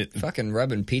 You fucking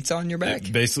rubbing pizza on your back?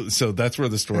 Basically. So that's where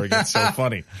the story gets so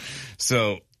funny.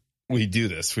 So we do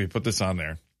this. We put this on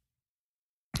there.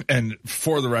 And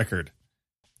for the record,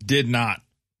 did not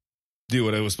do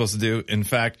what it was supposed to do. In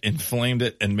fact, inflamed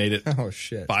it and made it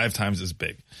 5 times as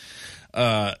big.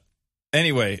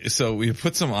 Anyway, so we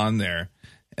put some on there,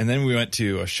 and then we went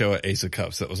to a show at Ace of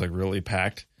Cups that was like really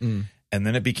packed. And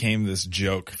then it became this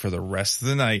joke for the rest of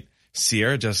the night.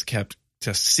 Sierra just kept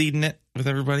seeding it with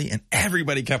everybody, and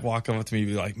everybody kept walking up to me and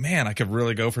be like, man, I could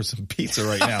really go for some pizza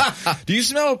right now. Do you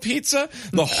smell a pizza?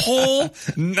 The whole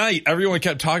night, everyone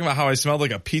kept talking about how I smelled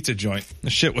like a pizza joint. The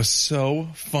shit was so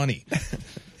funny.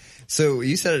 So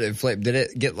you said it inflamed. Did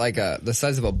it get like the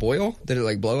size of a boil? Did it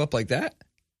like blow up like that?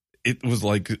 It was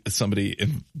like somebody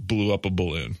blew up a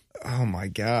balloon. Oh my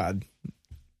God.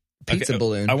 Pizza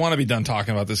balloon. I want to be done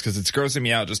talking about this because it's grossing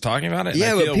me out just talking about it.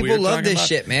 Yeah, but people love this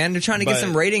shit, man. They're trying to get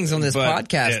some ratings on this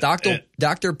podcast.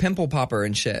 Dr. Pimple Popper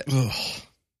and shit.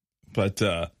 But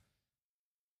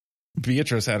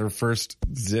Beatrice had her first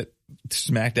zit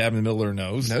smack dab in the middle of her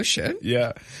nose. No shit.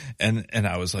 Yeah. And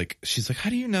I was like, she's like, how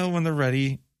do you know when they're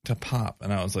ready to pop?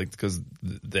 And I was like, because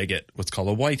they get what's called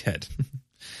a whitehead.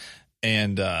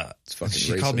 And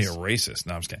she called me a racist.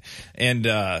 No, I'm just kidding. And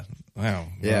wow,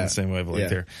 we're on the same wavelength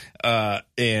there.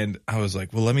 And I was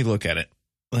like, well, let me look at it.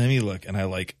 Let me look. And I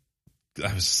was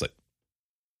just like,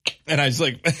 and I was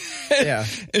like, yeah.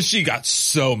 And she got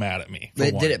so mad at me.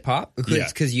 Did it pop?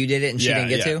 Because you did it and she didn't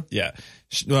get to? Yeah.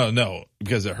 No,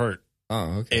 because it hurt.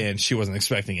 Oh, okay. And she wasn't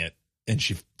expecting it. And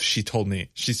she told me,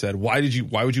 she said, why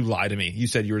would you lie to me? You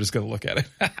said you were just going to look at it.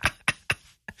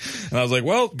 And I was like,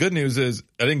 well, good news is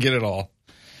I didn't get it all,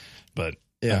 but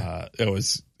it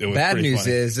was bad news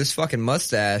funny. is this fucking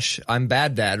mustache. I'm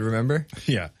bad dad, remember?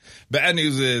 Yeah. Bad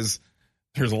news is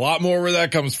there's a lot more where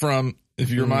that comes from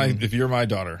if you're my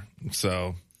daughter.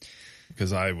 So,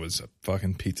 because I was a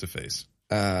fucking pizza face.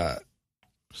 I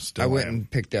went and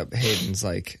picked up Hayden's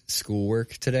like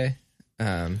schoolwork today.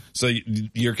 So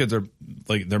your kids are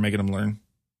like, they're making them learn?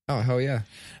 Oh, hell yeah.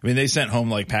 I mean, they sent home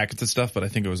like packets of stuff, but I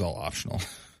think it was all optional.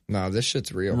 No, this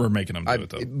shit's real. We're making them do it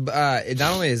though.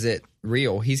 Not only is it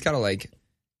real, he's got to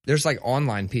there's like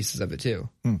online pieces of it too.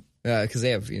 Because they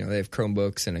have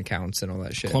Chromebooks and accounts and all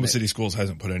that shit. Columbus City Schools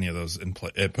hasn't put any of those in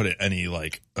place. Put any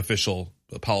like official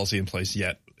policy in place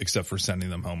yet, except for sending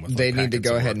them home with. They need to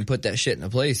go ahead and put that shit into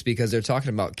place because they're talking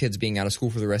about kids being out of school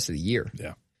for the rest of the year.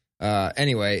 Yeah.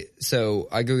 Anyway, so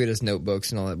I go get his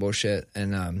notebooks and all that bullshit,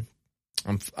 and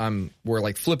we're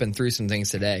like flipping through some things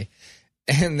today,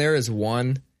 and there is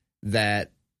one that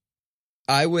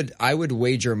I would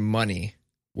wager money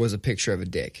was a picture of a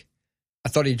dick. I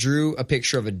thought he drew a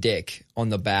picture of a dick on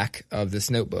the back of this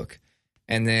notebook,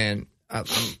 and then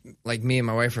like me and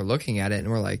my wife are looking at it, and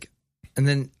we're like, and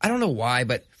then I don't know why,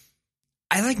 but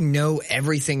I like know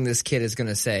everything this kid is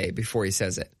gonna say before he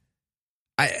says it.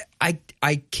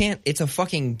 I can't. It's a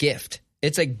fucking gift.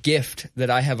 It's a gift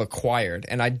that I have acquired,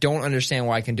 and I don't understand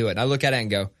why I can do it. And I look at it and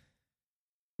go,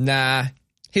 nah,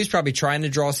 he was probably trying to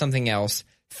draw something else,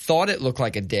 thought it looked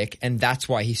like a dick, and that's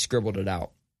why he scribbled it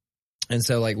out. And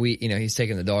so, like, he's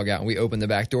taking the dog out, and we open the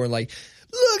back door and like,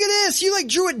 look at yes, you like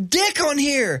drew a dick on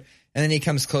here. And then he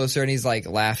comes closer and he's like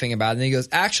laughing about it. And he goes,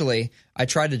 actually, I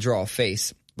tried to draw a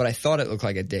face, but I thought it looked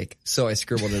like a dick. So I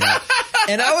scribbled it out.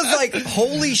 And I was like,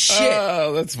 holy shit.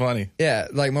 Oh, that's funny. Yeah.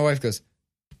 Like my wife goes,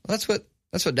 well, that's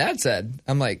what dad said.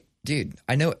 I'm like, dude,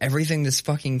 I know everything this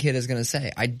fucking kid is going to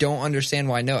say. I don't understand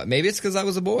why I know it. Maybe it's because I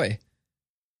was a boy.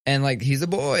 And like, he's a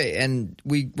boy and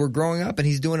we're growing up and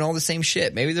he's doing all the same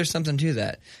shit. Maybe there's something to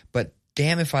that. But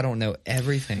damn if I don't know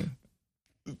everything.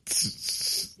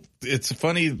 It's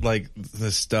funny, like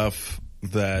the stuff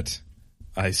that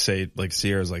I say, like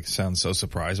Sierra's like sounds so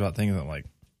surprised about things. I'm like,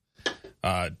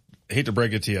 hate to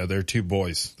break it to you, they're two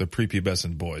boys, the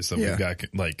prepubescent boys that we've got.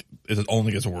 Like, it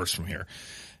only gets worse from here.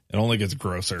 It only gets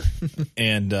grosser.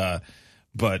 And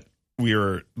but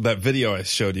that video I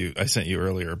sent you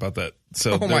earlier about that.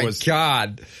 So oh my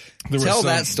God, tell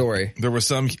that story. There was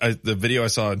the video I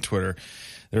saw on Twitter.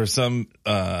 There was some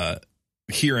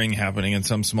hearing happening in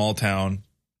some small town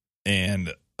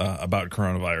and about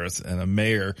coronavirus, and a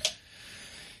mayor,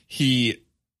 he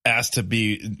asked to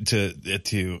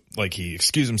like he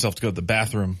excused himself to go to the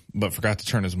bathroom, but forgot to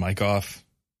turn his mic off,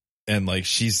 and like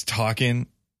she's talking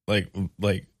like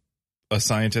a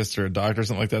scientist or a doctor or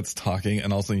something like that's talking,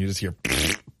 and all of a sudden you just hear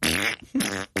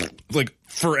like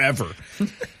forever.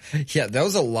 Yeah, that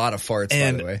was a lot of farts,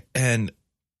 by the way. And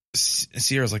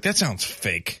Sierra's like, that sounds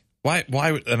fake. Why?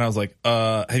 And I was like,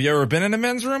 have you ever been in a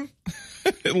men's room?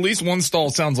 At least one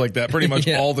stall sounds like that pretty much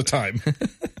all the time.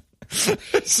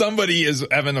 Somebody is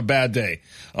having a bad day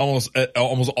almost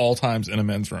all times in a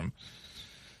men's room.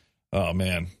 Oh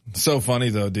man. So funny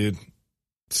though, dude.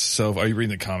 So are you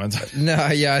reading the comments? No,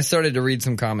 yeah, I started to read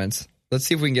some comments. Let's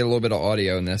see if we can get a little bit of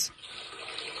audio in this.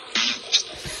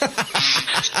 And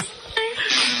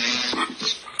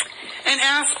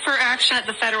ask for action at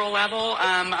the federal level.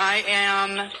 I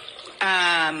am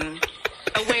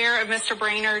aware of Mr.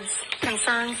 Brainerd's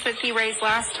concerns that he raised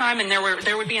last time, and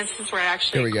there would be instances where I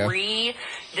actually agree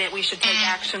that we should take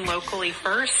action locally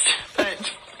first,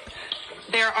 but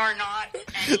there are not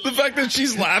any. The fact that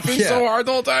she's laughing so hard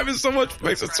the whole time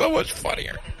makes it so much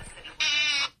funnier.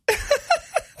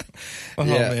 Oh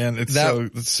man,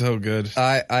 it's so good.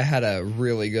 I had a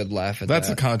really good laugh at that. That's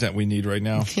the content we need right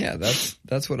now. Yeah,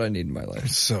 that's what I need in my life.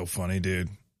 It's so funny, dude.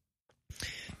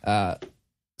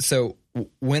 So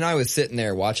when I was sitting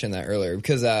there watching that earlier,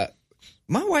 because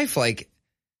my wife, like,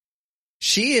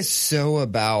 she is so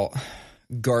about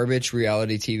garbage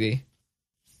reality TV.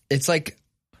 It's like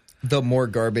the more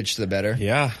garbage, the better.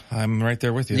 Yeah, I'm right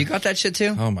there with you. You got that shit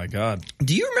too? Oh my God.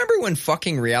 Do you remember when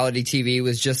fucking reality TV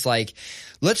was just like,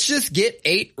 let's just get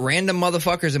 8 random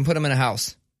motherfuckers and put them in a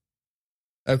house?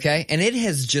 Okay? And it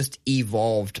has just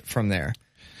evolved from there.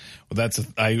 Well,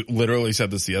 I literally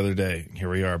said this the other day. Here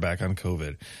we are back on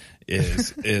COVID.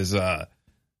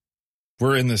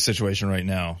 We're in this situation right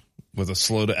now with a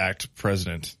slow to act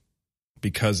president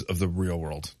because of the Real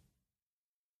World.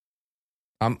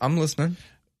 I'm listening.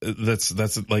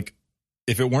 That's like,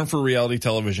 if it weren't for reality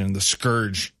television, the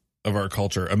scourge of our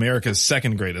culture, America's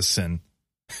second greatest sin.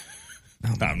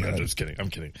 Oh no, I'm not just kidding. I'm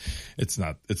kidding. It's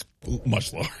not. It's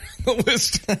much lower on the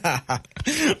list.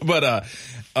 But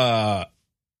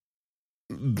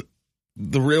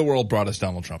the Real World brought us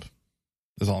Donald Trump.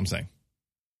 Is all I'm saying.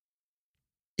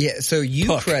 Yeah. So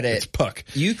it's Puck.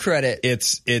 You credit.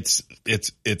 It's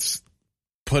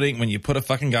putting, when you put a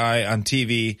fucking guy on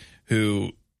TV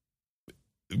who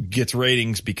gets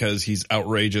ratings because he's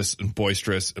outrageous and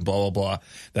boisterous and blah, blah, blah,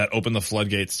 that opened the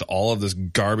floodgates to all of this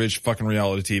garbage fucking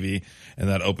reality TV, and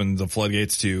that opened the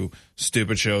floodgates to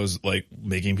stupid shows like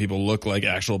making people look like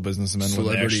actual businessmen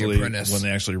when they actually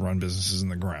run businesses in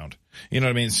the ground. You know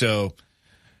what I mean? So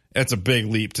it's a big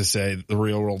leap to say the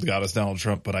Real World got us Donald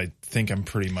Trump, but I think I'm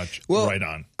pretty much right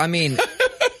on. I mean,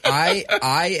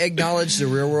 I acknowledge the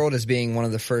Real World as being one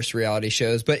of the first reality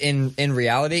shows, but in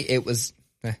reality, it was...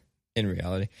 In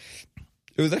reality,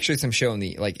 it was actually some show in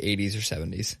the like 80s or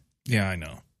 70s. Yeah, I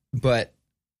know. But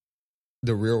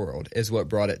the Real World is what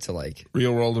brought it to like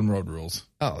Real World and Road Rules.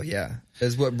 Oh yeah,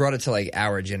 is what brought it to like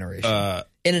our generation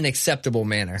in an acceptable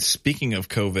manner. Speaking of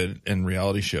COVID and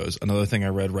reality shows, another thing I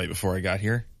read right before I got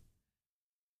here: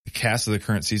 the cast of the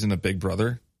current season of Big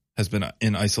Brother has been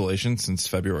in isolation since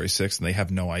February 6th, and they have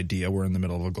no idea we're in the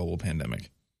middle of a global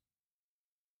pandemic.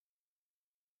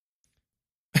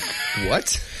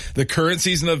 What? The current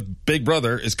season of Big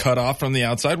Brother is cut off from the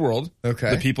outside world.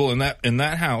 Okay. The people in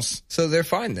that house. So they're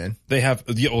fine then. They have,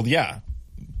 well, yeah,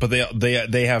 but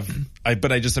they have.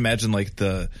 But I just imagine like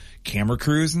the camera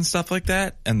crews and stuff like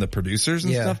that, and the producers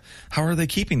and stuff. How are they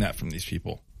keeping that from these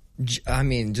people? I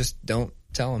mean, just don't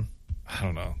tell them. I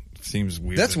don't know. seems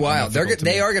weird. That's wild. unethical to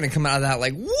They me. are going to come out of that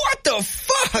like, what the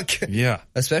fuck? Yeah.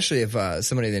 Especially if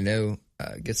somebody they know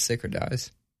gets sick or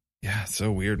dies. Yeah, it's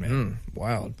so weird, man.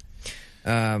 Wild.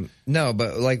 No,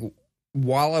 but like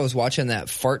while I was watching that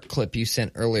fart clip you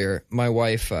sent earlier, my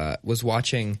wife was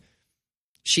watching.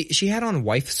 She had on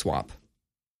Wife Swap.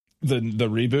 The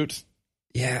reboot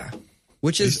Yeah,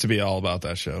 which used is to be all about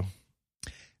that show.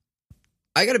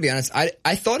 I got to be honest.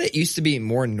 I thought it used to be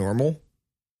more normal,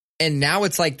 and now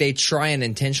it's like they try and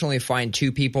intentionally find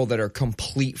two people that are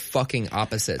complete fucking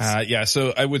opposites. Yeah,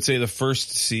 so I would say the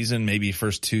first season, maybe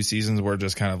first 2 seasons, were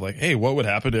just kind of like, hey, what would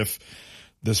happen if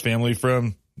this family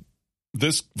from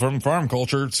farm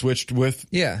culture switched with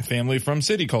family from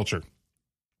city culture?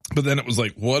 But then it was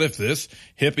like, what if this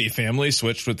hippie family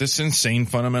switched with this insane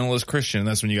fundamentalist Christian?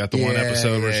 That's when you got the one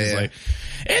episode where she's like,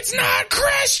 it's not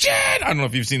Christian. I don't know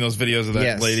if you've seen those videos of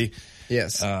that lady.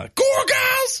 Yes.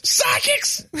 Gorgals,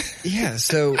 psychics. Yeah.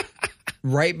 So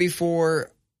right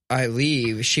before I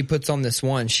leave, she puts on this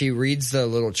one. She reads the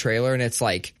little trailer and it's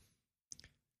like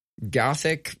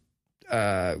gothic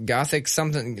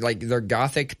something, like they're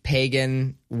gothic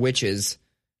pagan witches,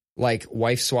 like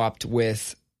wife swapped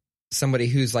with somebody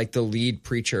who's like the lead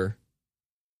preacher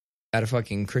at a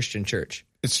fucking Christian church.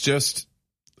 It's just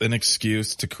an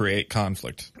excuse to create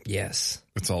conflict. Yes.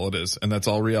 That's all it is. And that's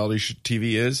all reality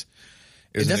TV is.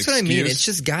 That's what I mean. It's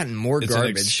just gotten more It's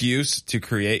garbage. an excuse to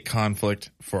create conflict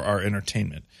for our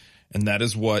entertainment. And that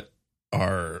is what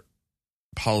our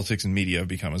politics and media have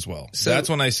become as well. So that's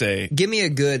when I say, give me a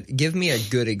good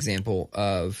example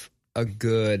of a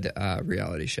good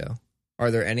reality show. Are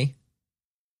there any?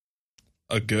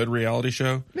 a good reality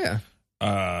show. Yeah.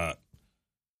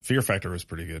 Fear Factor was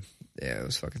pretty good. Yeah, it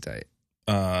was fucking tight.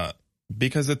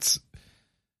 Because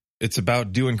it's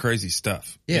about doing crazy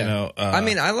stuff. Yeah. You know, I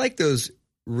mean, I like those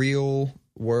real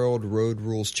world road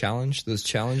rules challenge, those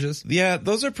challenges. Yeah,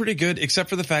 those are pretty good, except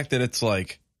for the fact that it's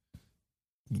like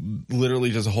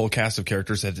literally just a whole cast of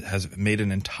characters that has made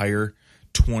an entire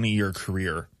 20-year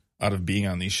career out of being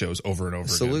on these shows over and over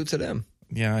again. Salute to them.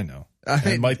 Yeah, I know. I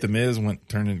mean, and Mike the Miz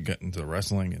turned into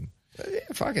wrestling and yeah,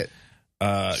 fuck it.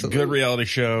 Good reality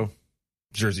show,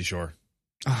 Jersey Shore.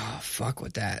 Oh, fuck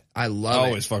with that. I love I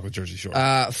always fuck with Jersey Shore.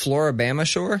 Floribama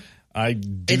Shore. I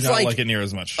do not like it near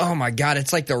as much. Oh my God,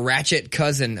 it's like the ratchet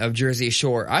cousin of Jersey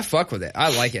Shore. I fuck with it.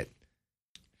 I like it.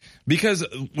 Because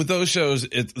with those shows,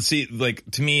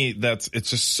 to me, it's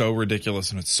just so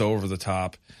ridiculous and it's so over the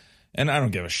top. And I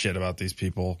don't give a shit about these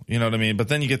people. You know what I mean? But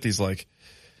then you get these like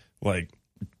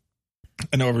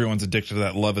I know everyone's addicted to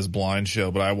that Love is Blind show,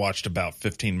 but I watched about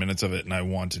 15 minutes of it and I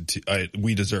wanted to,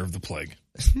 we deserve the plague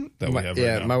that we have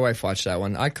right now. My wife watched that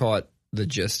one. I caught the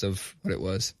gist of what it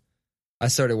was. I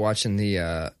started watching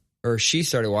she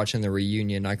started watching the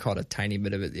reunion. I caught a tiny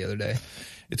bit of it the other day.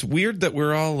 It's weird that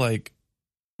we're all like,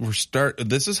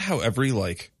 this is how every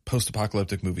like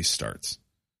post-apocalyptic movie starts.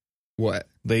 What?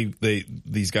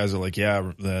 These guys are like,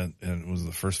 and it was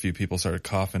the first few people started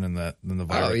coughing and then the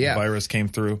virus came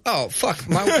through. Oh, fuck.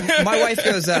 My wife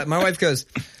goes, I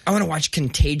want to watch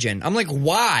Contagion. I'm like,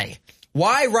 why?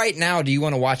 Why right now do you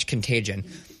want to watch Contagion?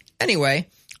 Anyway,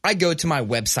 I go to my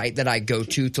website that I go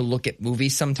to look at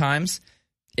movies sometimes.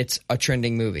 It's a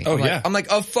trending movie. Oh, I'm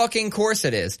like, of fucking course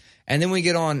it is. And then we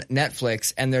get on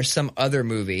Netflix and there's some other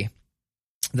movie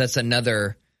that's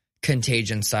another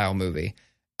Contagion style movie.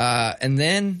 And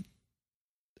then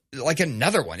like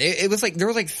another one. It was like, there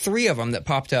were like 3 of them that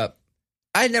popped up.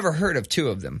 I had never heard of 2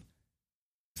 of them.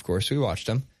 Of course, we watched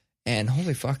them. And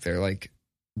holy fuck, they're like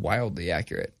wildly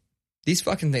accurate. These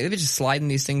fucking things, they've been just sliding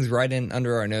these things right in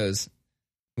under our nose.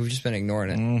 We've just been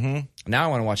ignoring it. Mm-hmm. Now I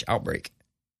want to watch Outbreak.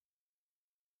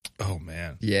 Oh,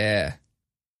 man. Yeah.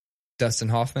 Dustin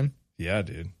Hoffman. Yeah,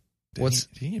 dude. Did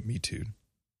he get Me Too?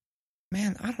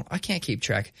 Man, I can't keep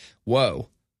track. Whoa.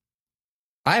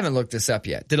 I haven't looked this up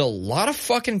yet. Did a lot of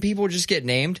fucking people just get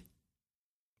named?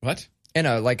 What? In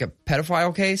a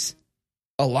pedophile case?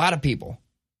 A lot of people.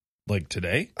 Like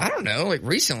today? I don't know. Like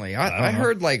recently. I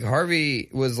heard like Harvey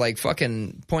was like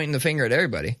fucking pointing the finger at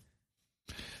everybody.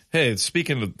 Hey,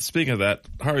 speaking of that,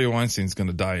 Harvey Weinstein's going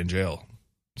to die in jail.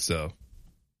 So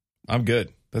I'm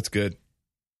good. That's good.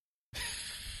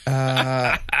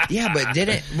 Yeah,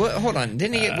 but hold on.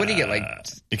 Didn't he what did he get? Like,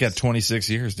 he got 26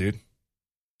 years, dude.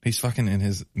 He's fucking in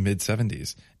his mid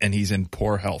 70s and he's in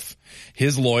poor health.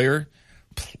 His lawyer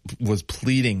was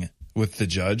pleading with the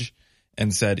judge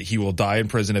and said he will die in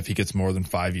prison if he gets more than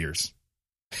 5 years.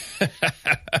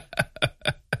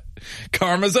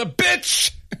 Karma's a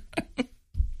bitch.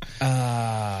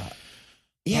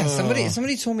 Yeah,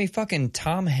 somebody told me fucking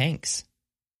Tom Hanks.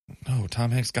 No,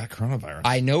 Tom Hanks got coronavirus.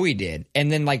 I know he did.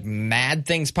 And then like mad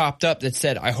things popped up that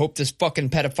said, I hope this fucking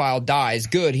pedophile dies.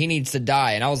 Good. He needs to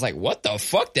die. And I was like, what the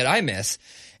fuck did I miss?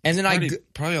 And then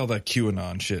probably all that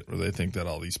QAnon shit where they think that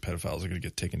all these pedophiles are going to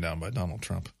get taken down by Donald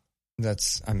Trump.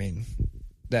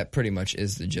 That pretty much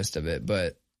is the gist of it.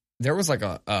 But there was like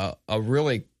a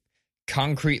really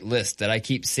concrete list that I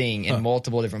keep seeing in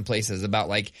multiple different places about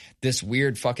like this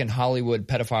weird fucking Hollywood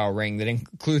pedophile ring that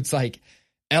includes like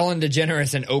Ellen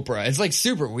DeGeneres and Oprah. It's like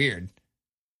super weird.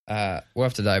 We'll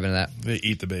have to dive into that. They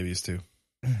eat the babies too.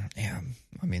 Yeah.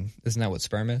 I mean, isn't that what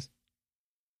sperm is?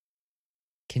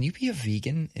 Can you be a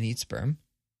vegan and eat sperm?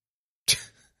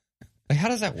 Like, how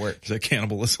does that work? Is that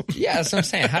cannibalism? Yeah, that's what I'm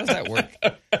saying. How does that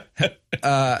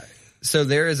work? So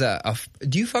there is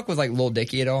do you fuck with like Lil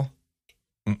Dicky at all?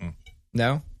 Mm-mm.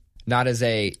 No? Not as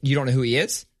you don't know who he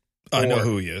is? I know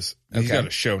who he is. He's Okay. got a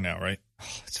show now, right?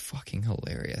 Oh, it's fucking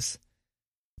hilarious.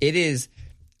 It is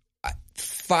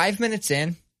 5 minutes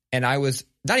in, and I was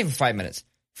not even 5 minutes,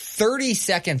 30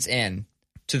 seconds in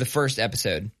to the first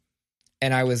episode,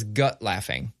 and I was gut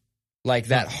laughing. Like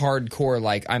that hardcore,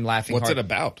 like I'm laughing. What's hard. it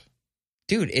about?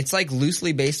 Dude, it's like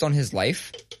loosely based on his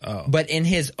life, but in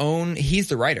his own, he's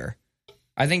the writer.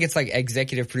 I think it's like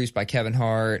executive produced by Kevin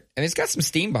Hart, and it's got some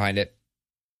steam behind it.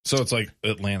 So it's like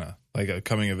Atlanta, like a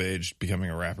coming of age, becoming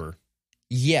a rapper.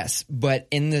 Yes, but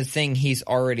in the thing, he's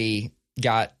already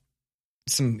got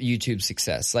some YouTube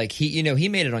success. Like he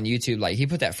made it on YouTube. Like he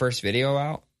put that first video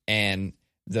out, and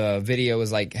the video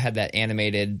was like had that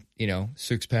animated,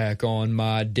 6-pack on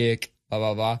my dick,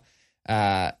 blah blah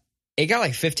blah. It got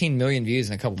like 15 million views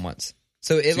in a couple months.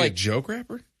 So Is he a joke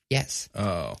rapper? Yes.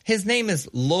 Oh. His name is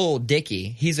Lil Dicky.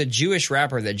 He's a Jewish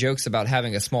rapper that jokes about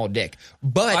having a small dick.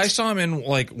 But I saw him in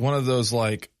like one of those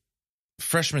like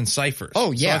freshman ciphers.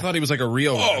 Oh, yeah. So I thought he was like a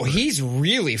real rapper. He's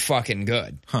really fucking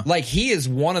good. Like he is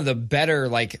one of the better,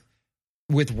 like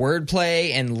with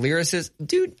wordplay and lyricists.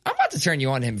 Dude, I'm about to turn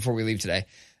you on to him before we leave today.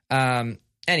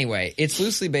 Anyway, it's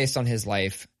loosely based on his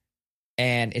life.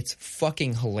 And it's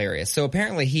fucking hilarious. So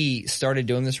apparently he started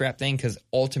doing this rap thing because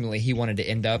ultimately he wanted to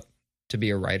end up to be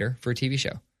a writer for a TV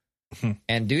show.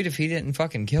 And dude, if he didn't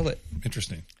fucking kill it.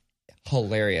 Interesting.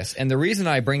 Hilarious. And the reason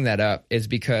I bring that up is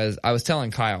because I was telling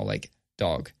Kyle, like,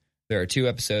 dog, there are 2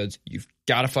 episodes. You've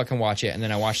got to fucking watch it. And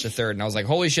then I watched the third and I was like,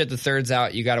 holy shit, the third's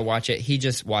out. You got to watch it. He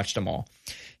just watched them all.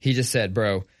 He just said,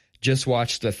 bro, just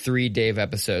watch the 3 Dave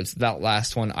episodes. That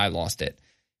last one, I lost it.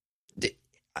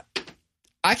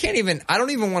 I don't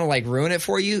even want to like ruin it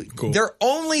for you. Cool. They're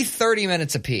only 30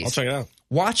 minutes apiece. I'll check it out.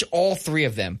 Watch all 3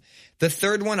 of them. The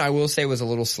third one, I will say, was a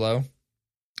little slow,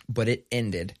 but it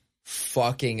ended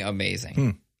fucking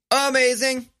amazing.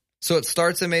 Amazing. So it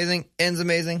starts amazing, ends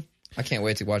amazing. I can't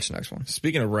wait to watch the next one.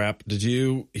 Speaking of rap, did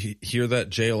you hear that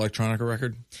Jay Electronica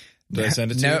record? Did I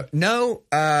send it to you? No.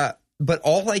 But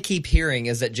all I keep hearing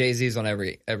is that Jay-Z's on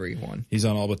every one. He's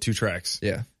on all but 2 tracks.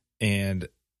 Yeah. And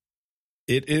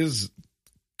it is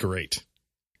great.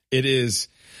 It is.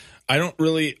 I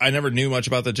never knew much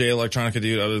about the Jay Electronica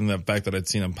dude other than the fact that I'd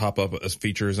seen him pop up as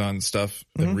features on stuff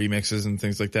and remixes and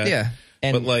things like that. Yeah.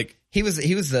 And but like he was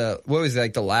the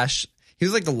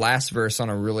last verse on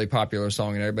a really popular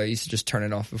song and everybody used to just turn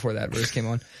it off before that verse came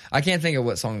on. I can't think of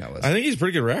what song that was. I think he's a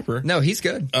pretty good rapper. No, he's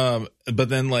good. But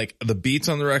then like the beats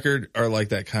on the record are like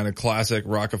that kind of classic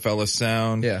Rockefeller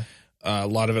sound. Yeah. A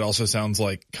lot of it also sounds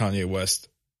like Kanye West,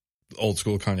 old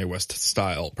school Kanye West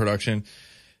style production.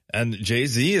 And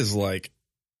Jay-Z is like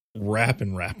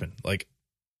rapping, like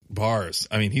bars.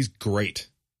 I mean, he's great.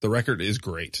 The record is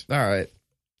great. All right.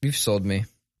 You've sold me.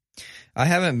 I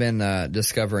haven't been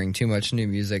discovering too much new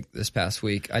music this past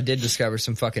week. I did discover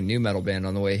some fucking new metal band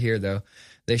on the way here, though.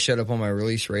 They showed up on my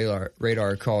release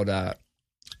radar called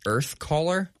Earth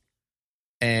Caller.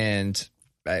 And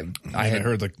I had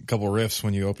heard the couple riffs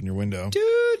when you open your window.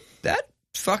 Dude, that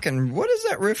fucking, what is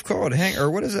that riff called?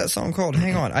 What is that song called?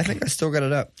 Hang on. I think I still got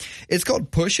it up. It's called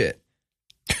Push It.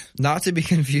 Not to be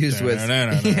confused with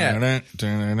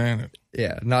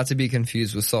not to be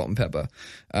confused with Salt and Pepper.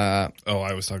 I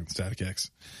was talking Static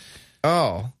X.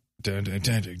 Oh.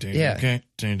 Yeah.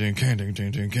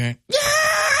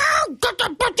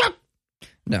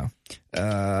 No.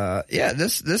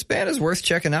 This band is worth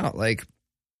checking out. Like,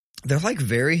 they're like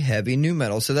very heavy new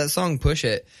metal. So that song Push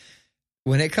It,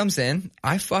 when it comes in,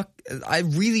 I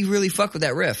really, really fuck with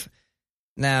that riff.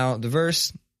 Now, the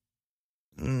verse,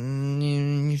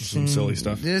 some silly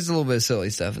stuff. There's a little bit of silly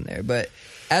stuff in there, but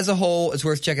as a whole, it's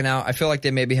worth checking out. I feel like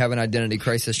they maybe have an identity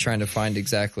crisis trying to find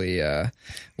exactly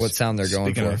what sound they're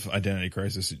going for. Speaking of identity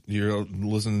crisis, you're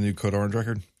listening to the new Code Orange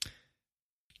record?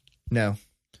 No.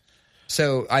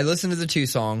 So I listened to the 2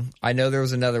 song. I know there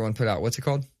was another one put out. What's it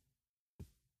called?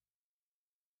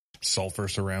 Sulfur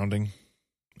Surrounding.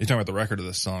 You're talking about the record of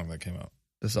this song that came out.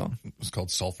 The song. It was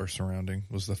called Sulfur Surrounding.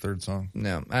 Was the third song.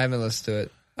 No, I haven't listened to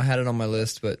it. I had it on my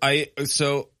list, but I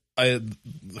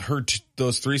heard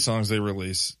those 3 songs they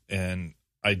released, and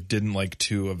I didn't like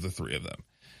 2 of the 3 of them.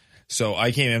 So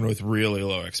I came in with really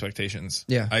low expectations.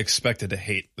 Yeah. I expected to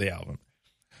hate the album.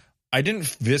 I didn't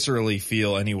viscerally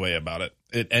feel any way about it.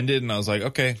 It ended, and I was like,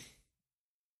 okay,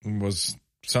 it was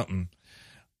something.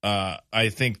 I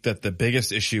think that the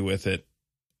biggest issue with it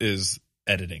is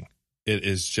editing. It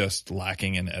is just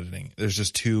lacking in editing. There's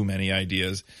just too many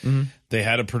ideas. Mm-hmm. They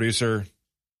had a producer,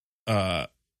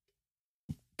 but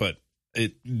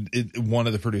one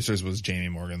of the producers was Jamie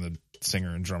Morgan, the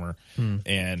singer and drummer,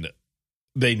 and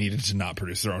they needed to not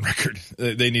produce their own record.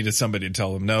 They needed somebody to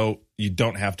tell them, no, you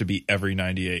don't have to be every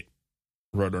 98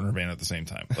 Roadrunner band at the same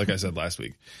time. Like I said last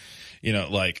week,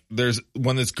 like there's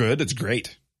one that's good, it's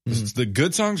great. The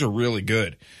good songs are really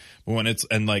good, but when it's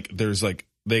there's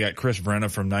they got Chris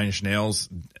Vrenna from Nine Inch Nails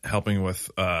helping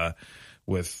with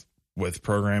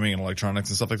programming and electronics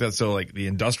and stuff like that. So like the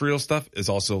industrial stuff is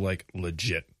also like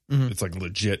legit. It's like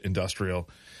legit industrial.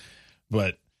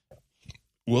 But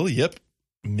Will Yip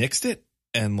mixed it,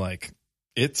 and like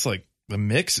it's like the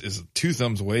mix is 2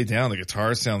 thumbs way down. The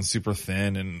guitar sounds super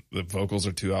thin, and the vocals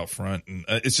are too out front, and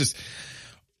it's just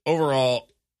overall.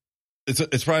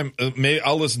 It's probably maybe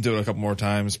I'll listen to it a couple more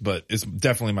times, but it's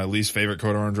definitely my least favorite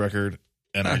Code Orange record,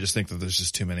 and I just think that there's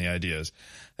just too many ideas.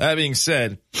 That being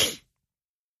said,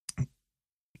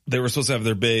 they were supposed to have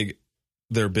their big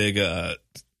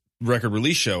record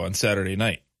release show on Saturday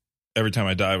night. Every Time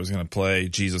I Die was going to play,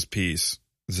 Jesus Peace,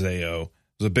 Zayo. It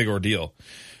was a big ordeal.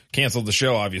 Canceled the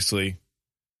show, obviously,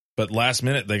 but last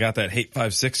minute they got that Hate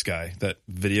 5-6 guy, that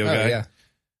video guy, yeah.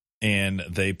 And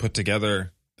they put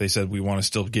together. They said, we want to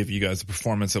still give you guys the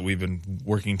performance that we've been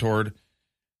working toward.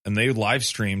 And they live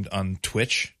streamed on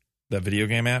Twitch, that video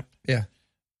game app. Yeah.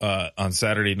 On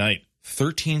Saturday night,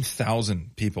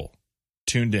 13,000 people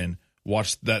tuned in,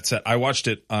 watched that set. I watched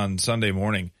it on Sunday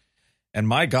morning. And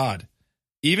my God,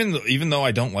 even though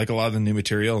I don't like a lot of the new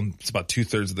material, and it's about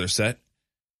 2/3 of their set,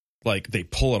 like they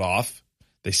pull it off.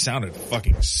 They sounded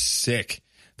fucking sick.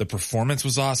 The performance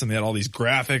was awesome. They had all these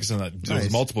graphics, and there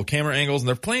was multiple camera angles, and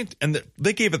they're playing, and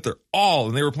they gave it their all,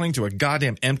 and they were playing to a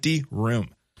goddamn empty room.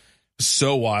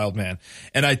 So wild, man.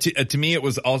 And to me, it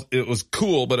was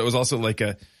cool, but it was also like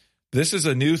this is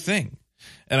a new thing.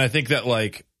 And I think that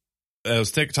like, I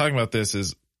was talking about this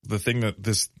is the thing that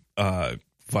this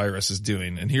virus is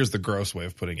doing. And here's the gross way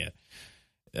of putting it.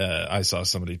 I saw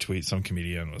somebody tweet, some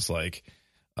comedian was like,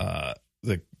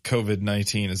 the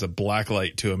COVID-19 is a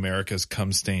blacklight to America's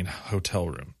cum-stained hotel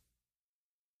room.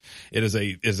 It is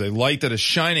a light that is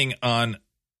shining on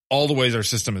all the ways our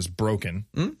system is broken.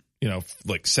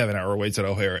 Like 7-hour waits at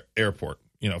O'Hare Airport,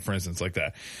 for instance, like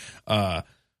that.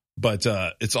 But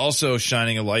it's also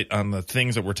shining a light on the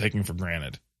things that we're taking for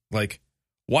granted. Like,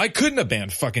 why couldn't a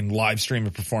band fucking live stream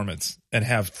a performance and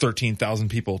have 13,000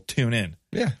 people tune in?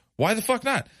 Yeah. Why the fuck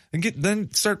not? And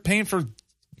then start paying for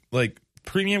like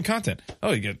premium content.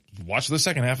 Oh, you watch the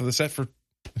second half of the set for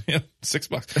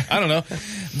 $6. I don't know.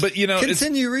 But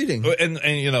continue reading. And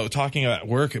talking at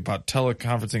work about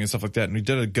teleconferencing and stuff like that. And we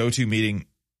did a go-to meeting,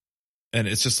 and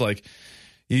it's just like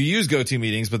you use go-to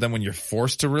meetings, but then when you're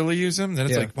forced to really use them, then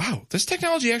it's like, wow, this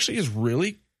technology actually is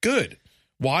really good.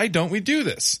 Why don't we do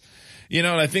this? And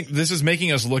I think this is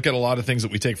making us look at a lot of things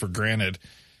that we take for granted.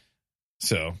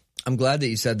 So I'm glad that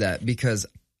you said that, because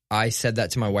I said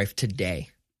that to my wife today.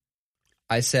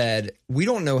 I said, we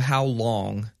don't know how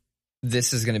long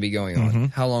this is going to be going on,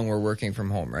 how long we're working from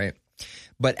home, right?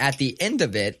 But at the end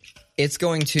of it, it's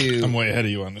going to... I'm way ahead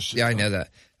of you on this shit. Yeah, I know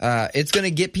that. It's going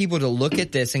to get people to look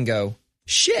at this and go,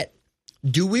 shit,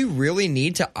 do we really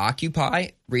need to occupy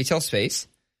retail space?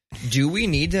 Do we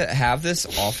need to have this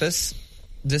office,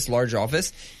 this large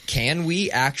office? Can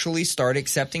we actually start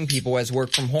accepting people as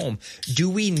work from home? Do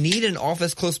we need an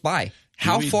office close by?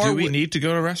 How far do we need to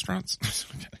go to restaurants?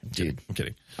 Dude, I'm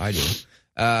kidding. I do.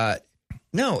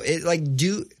 No,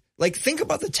 think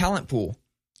about the talent pool,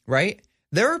 right?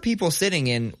 There are people sitting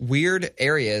in weird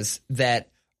areas that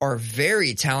are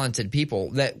very talented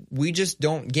people that we just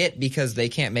don't get because they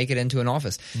can't make it into an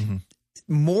office.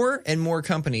 More and more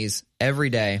companies every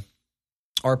day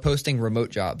are posting remote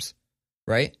jobs,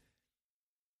 right?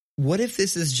 What if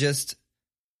this is just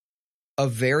a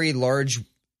very large,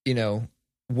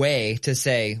 way to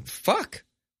say, fuck,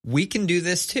 we can do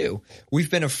this too. We've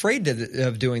been afraid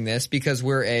of doing this because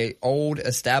we're a old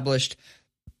established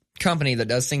company that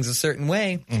does things a certain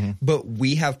way, but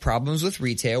we have problems with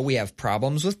retail. We have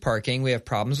problems with parking. We have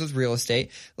problems with real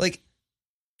estate. Like,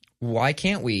 Why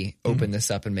can't we open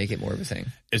this up and make it more of a thing?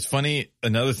 It's funny.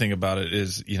 Another thing about it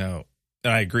is, and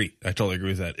I agree. I totally agree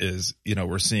with that is,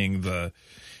 we're seeing the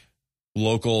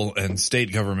local and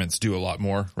state governments do a lot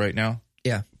more right now.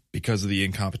 Yeah. Because of the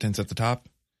incompetence at the top.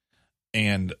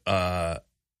 And, part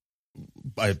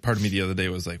of me the other day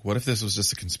was like, what if this was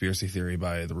just a conspiracy theory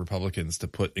by the Republicans to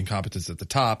put incompetence at the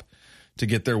top to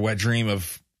get their wet dream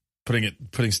of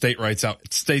putting state rights out,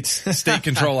 state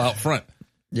control out front?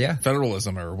 Yeah.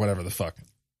 Federalism or whatever the fuck.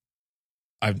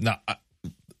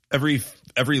 Every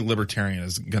libertarian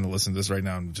is going to listen to this right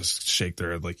now and just shake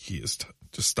their head like he is.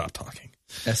 Just stop talking.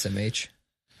 SMH.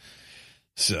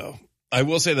 So I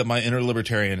will say that my inner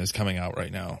libertarian is coming out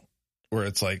right now, where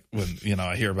it's like when,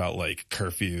 I hear about like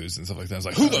curfews and stuff like that. It's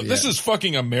like, this is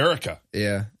fucking America.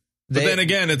 Yeah. But then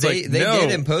again, it's they no.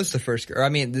 did impose the first. I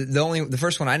mean, the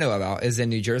first one I know about is in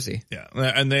New Jersey. Yeah,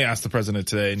 and they asked the president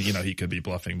today, and he could be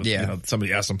bluffing, but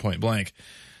somebody asked him point blank,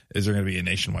 "Is there going to be a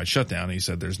nationwide shutdown?" And he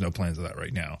said, "There's no plans of that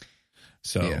right now."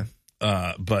 So,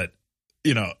 but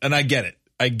and I get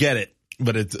it,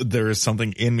 but there is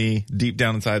something in me deep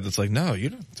down inside that's like, no, you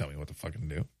don't tell me what to fucking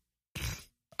do.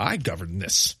 I govern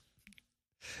this.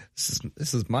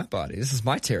 This is my body. This is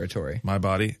my territory. My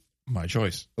body, my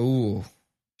choice. Ooh.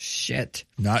 Shit.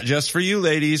 Not just for you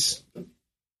ladies.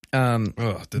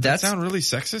 Did that sound really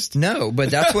sexist? No, but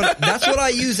that's what I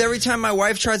use every time my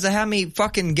wife tries to have me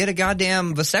fucking get a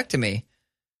goddamn vasectomy.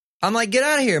 I'm like, get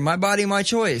out of here. My body, my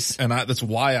choice. And that's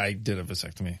why I did a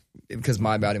vasectomy. Because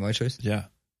my body, my choice? Yeah.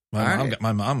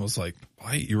 My mom was like,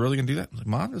 why? You really going to do that? I'm like,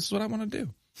 Mom, this is what I want to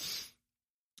do.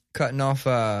 Cutting off.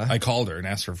 I called her and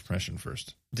asked her for permission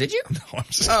first. Did you? No, I'm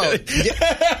just kidding.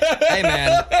 Hey,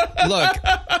 man. Look.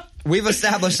 We've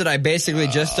established that I basically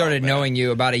just started knowing you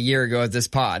about a year ago at this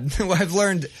pod. I've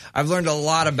learned a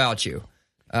lot about you.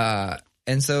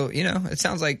 And so, it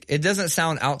sounds like it doesn't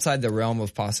sound outside the realm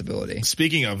of possibility.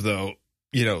 Speaking of, though,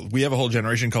 we have a whole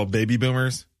generation called baby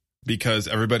boomers because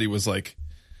everybody was like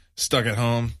stuck at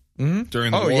home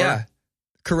during the war. Oh, yeah.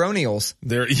 Coronials.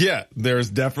 There's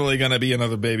definitely going to be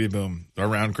another baby boom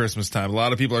around Christmas time. A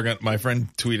lot of people are my friend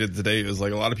tweeted today, it was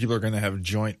like a lot of people are going to have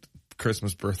joint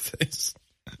Christmas birthdays.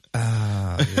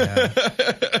 Oh, yeah.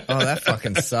 Oh, that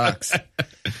fucking sucks.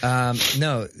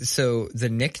 No, so the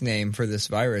nickname for this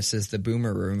virus is the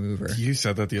boomer remover. You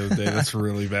said that the other day. That's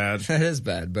really bad. That is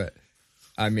bad, but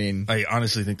I mean... I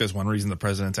honestly think that's one reason the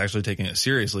president's actually taking it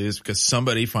seriously is because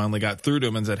somebody finally got through to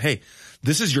him and said, hey,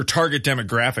 this is your target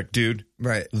demographic, dude.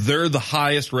 Right. They're the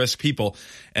highest risk people,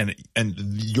 and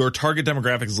your target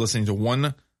demographic is listening to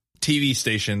one TV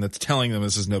station that's telling them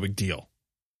this is no big deal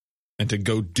and to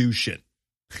go do shit.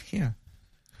 Yeah.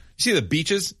 You see the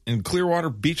beaches in Clearwater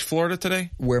Beach, Florida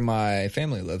today? Where my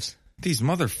family lives. These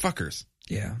motherfuckers.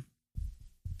 Yeah.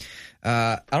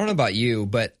 I don't know about you,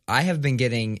 but I have been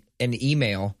getting an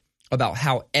email about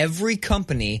how every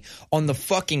company on the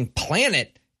fucking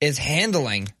planet is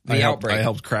handling the outbreak. I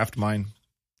helped craft my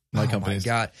companies. Oh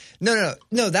my God.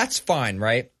 No, that's fine,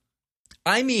 right?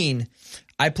 I mean,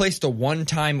 I placed a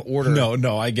one-time order.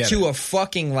 No, I get it. To a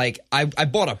fucking, I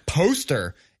bought a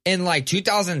poster in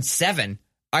 2007.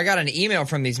 I got an email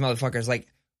from these motherfuckers like,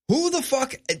 who the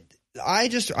fuck? I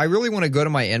really want to go to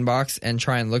my inbox and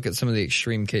try and look at some of the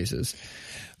extreme cases.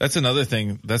 That's another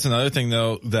thing.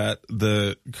 Though,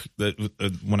 that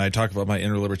when I talk about my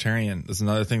inner libertarian, there's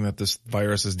another thing that this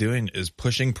virus is doing is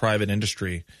pushing private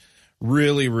industry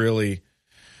really, really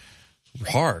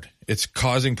hard. It's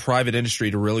causing private industry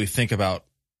to really think about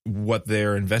what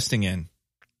they're investing in.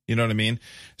 You know what I mean?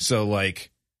 So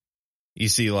you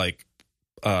see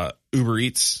Uber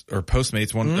Eats or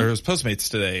Postmates or it was Postmates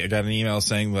today. I got an email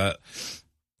saying that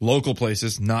local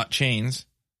places, not chains,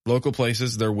 local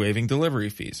places, they're waiving delivery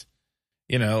fees.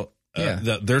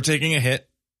 They're taking a hit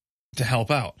to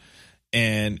help out.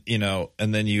 And,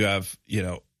 and then you have,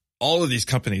 all of these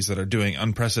companies that are doing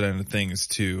unprecedented things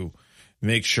to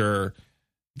make sure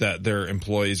that their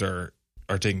employees are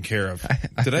taken care of.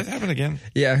 Did that happen again?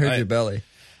 Yeah, I heard your belly.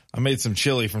 I made some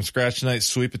chili from scratch tonight,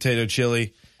 sweet potato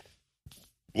chili,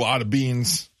 a lot of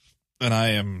beans, and I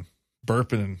am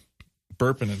burping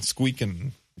and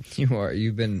squeaking.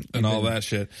 You've been all that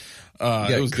shit.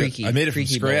 It was creaky. Good. I made it from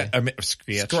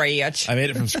scratch. I made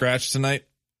it from scratch tonight,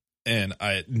 and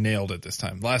I nailed it this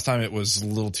time. Last time it was a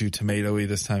little too tomatoey.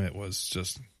 This time it was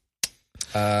just.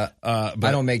 But I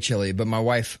don't make chili, but my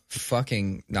wife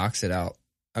fucking knocks it out.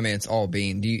 I mean, it's all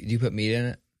bean. Do you put meat in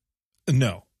it?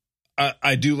 No.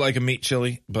 I do like a meat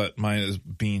chili, but mine is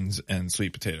beans and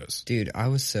sweet potatoes. Dude, I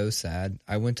was so sad.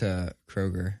 I went to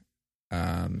Kroger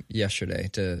yesterday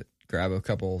to grab a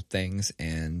couple things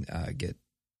and get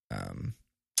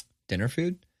dinner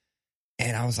food.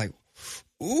 And I was like,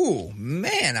 ooh,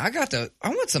 man, I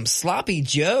want some sloppy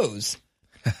joes.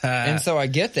 And so I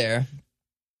get there.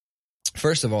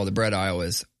 First of all, the bread aisle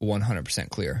is 100%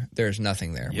 clear. There's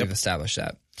nothing there. Yep. We've established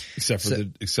that. Except for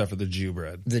the Jew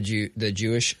bread. The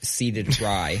Jewish seeded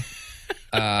rye,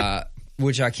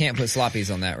 which I can't put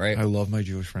sloppies on that, right? I love my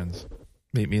Jewish friends.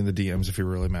 Meet me in the DMs if you're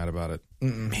really mad about it.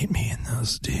 Meet me in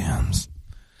those DMs.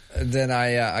 Then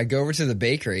I go over to the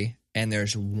bakery, and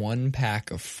there's one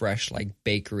pack of fresh, like,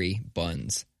 bakery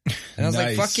buns. And I was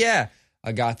like, fuck yeah.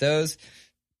 I got those.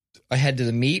 I head to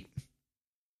the meat.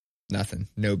 Nothing.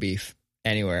 No beef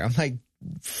anywhere. I'm like,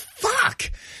 fuck.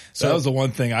 So that was the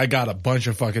one thing. I got a bunch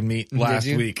of fucking meat last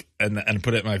week and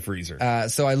put it in my freezer.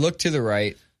 So I look to the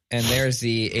right, and there's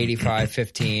the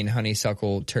 8515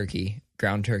 honeysuckle turkey,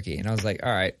 ground turkey. And I was like,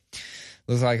 all right.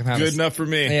 Looks like I'm having good enough for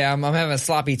me. Yeah, I'm having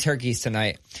sloppy turkeys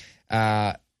tonight.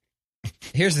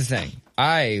 Here's the thing.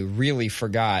 I really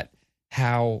forgot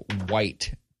how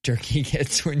white turkey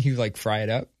gets when you, like, fry it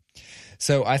up.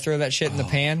 So I throw that shit in the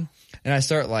pan, and I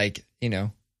start, like,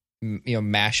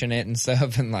 mashing it and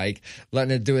stuff, and, like,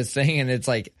 letting it do its thing. And it's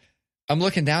like, I'm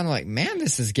looking down, and like, man,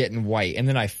 this is getting white. And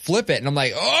then I flip it, and I'm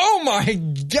like, oh my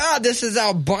God, this is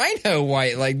albino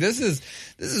white. Like, this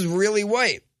is really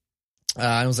white. And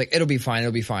I was like, it'll be fine.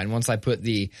 It'll be fine. Once I put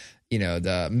the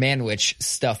manwich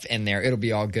stuff in there, it'll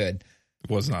be all good. It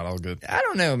was not all good. I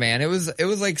don't know, man. It was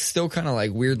like still kind of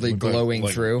like weirdly glowing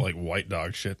through. Like white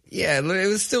dog shit. Yeah, it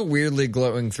was still weirdly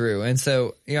glowing through. And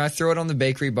so, I throw it on the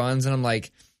bakery buns, and I'm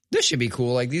like, this should be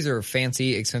cool. Like, these are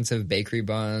fancy, expensive bakery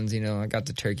buns. I got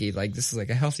the turkey. Like, this is like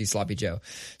a healthy sloppy Joe.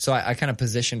 So I kind of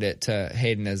positioned it to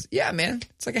Hayden as, yeah, man,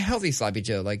 it's like a healthy sloppy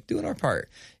Joe, like doing our part.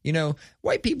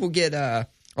 White people get a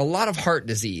lot of heart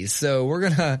disease, so we're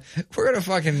gonna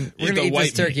eat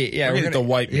this turkey. Meat. Yeah, we're gonna eat the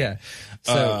white meat. Yeah.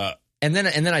 So and then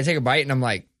I take a bite, and I'm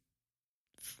like,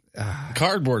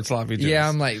 cardboard sloppy joes. Yeah,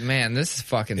 I'm like, man, this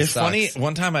fucking it's sucks.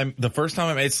 Funny. The first time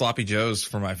I made sloppy joes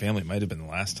for my family, it might have been the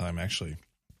last time actually.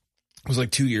 It was like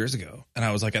 2 years ago, and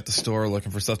I was like at the store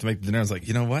looking for stuff to make dinner. I was like,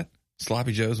 you know what?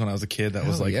 Sloppy joes when I was a kid, that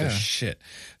was like the shit.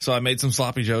 So I made some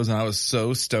sloppy joes, and I was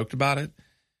so stoked about it.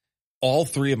 All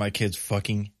three of my kids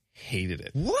fucking hated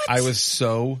it. What? I was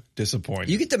so disappointed.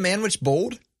 You get the manwich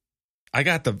bold? I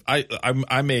got the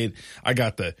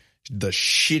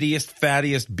shittiest,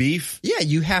 fattiest beef. Yeah,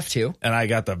 you have to. And I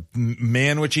got the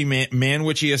manwitchiest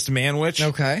manwich.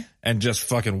 Okay. And just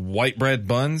fucking white bread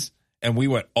buns. And we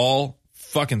went all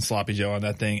fucking sloppy Joe on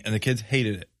that thing, and the kids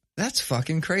hated it. That's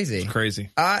fucking crazy. It's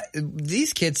crazy.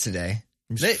 These kids today,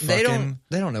 they don't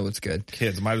know what's good.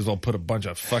 Kids might as well put a bunch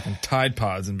of fucking Tide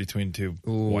Pods in between two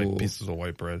white pieces of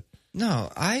white bread. No,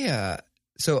 I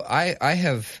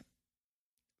have.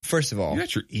 First of all, you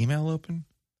got your email open?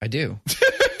 I do.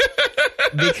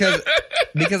 because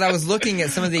I was looking at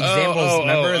some of the examples.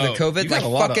 Remember the COVID? You got a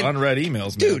lot of unread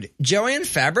emails, man. Dude, Joann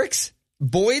Fabrics,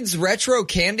 Boyd's Retro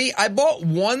Candy. I bought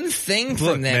one thing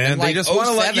from them. Man, in like they just want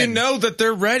to let you know that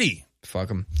they're ready. Fuck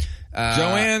them.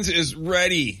 Joann's is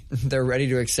ready. They're ready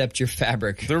to accept your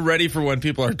fabric. They're ready for when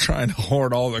people are trying to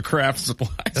hoard all the craft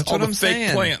supplies. That's all what the I'm fake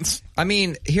saying. plants. I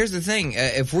mean, here's the thing.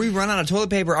 If we run out of toilet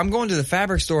paper, I'm going to the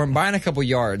fabric store and buying a couple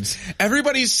yards.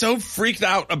 Everybody's so freaked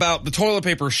out about the toilet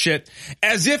paper shit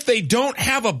as if they don't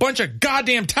have a bunch of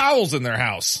goddamn towels in their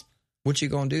house. What you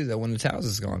going to do, though, when the towels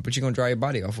is gone? What you going to dry your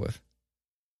body off with?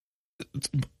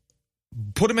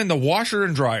 Put them in the washer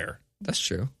and dryer. That's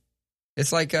true.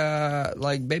 It's like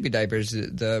baby diapers,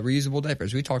 the reusable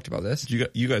diapers. We talked about this.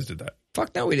 You guys did that.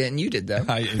 Fuck no, we didn't. You did that.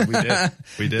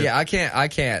 We did. Yeah, I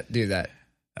can't do that.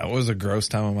 That was a gross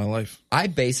time of my life. I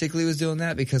basically was doing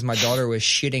that because my daughter was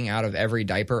shitting out of every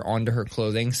diaper onto her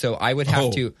clothing, so I would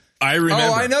have to. I remember.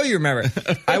 Oh, I know you remember.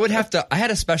 I would have to. I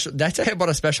had a special. Did I tell you I bought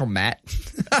a special mat?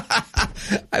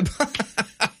 I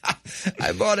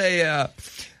bought a.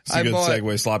 It's a good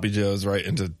segue. Sloppy Joe's right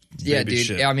into baby dude.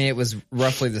 shit. I mean, it was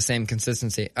roughly the same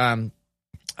consistency.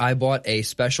 I bought a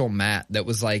special mat that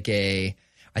was like I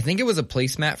think it was a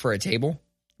placemat for a table,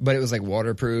 but it was like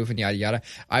waterproof and yada yada.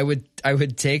 I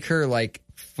would take her like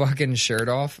fucking shirt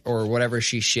off or whatever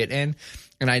she shit in,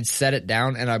 and I'd set it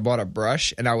down, and I bought a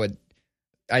brush, and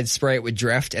I'd spray it with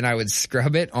Dreft, and I would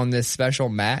scrub it on this special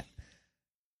mat.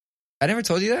 I never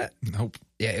told you that? Nope.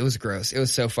 Yeah, it was gross. It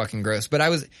was so fucking gross. But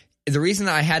the reason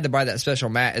that I had to buy that special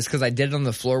mat is because I did it on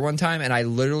the floor one time, and I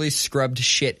literally scrubbed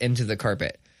shit into the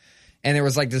carpet. And there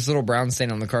was like this little brown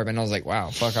stain on the carpet, and I was like, wow,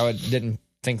 fuck, didn't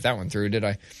think that one through, did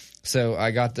I? So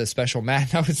I got the special mat,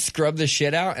 and I would scrub the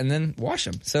shit out and then wash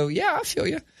them. So yeah, I feel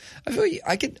you.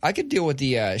 I could deal with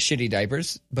the shitty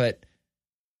diapers, but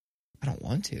I don't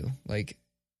want to. Like,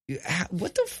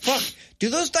 what the fuck? Do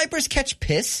those diapers catch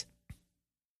piss?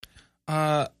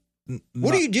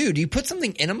 What do you do? Do you put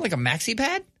something in them like a maxi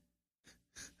pad?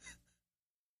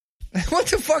 What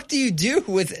the fuck do you do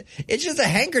with it? It's just a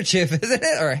handkerchief, isn't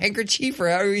it? Or a handkerchief, or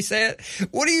however you say it.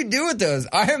 What do you do with those?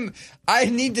 I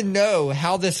need to know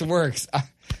how this works.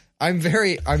 I'm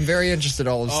very interested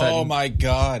all of a sudden. Oh my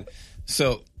God.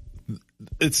 So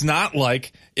it's not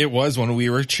like it was when we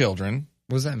were children.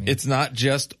 What does that mean? It's not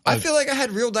just. I feel like I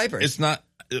had real diapers. It's not.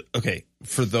 Okay.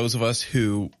 For those of us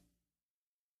who,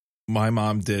 my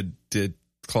mom did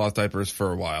cloth diapers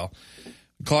for a while.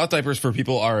 Cloth diapers for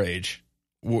people our age.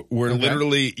 Where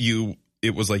literally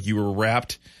it was like you were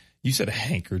wrapped. You said a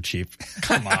handkerchief.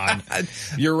 Come on,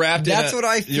 you're wrapped. That's what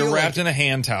I feel. You're wrapped in a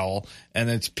hand towel, and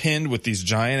it's pinned with these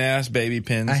giant ass baby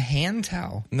pins. A hand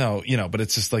towel? No, but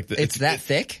it's just like it's that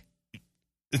thick.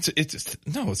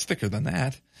 It's thicker than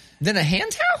that. Than a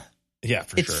hand towel? Yeah,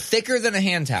 for sure. It's thicker than a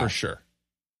hand towel for sure.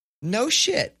 No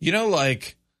shit.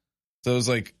 Like those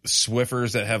like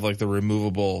Swiffers that have like the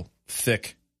removable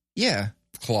thick. Yeah.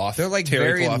 Cloth. They're like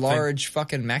very large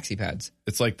fucking maxi pads.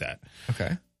 It's like that.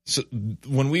 Okay. So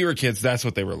when we were kids, that's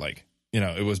what they were like.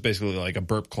 It was basically like a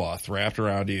burp cloth wrapped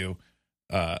around you,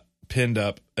 pinned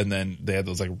up, and then they had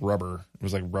those like rubber. It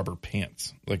was like rubber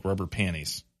pants, like rubber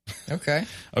panties. Okay.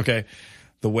 Okay.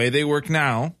 The way they work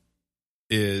now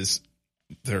is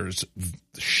there's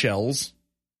shells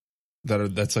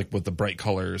that's like with the bright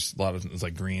colors. A lot of it's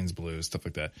like greens, blues, stuff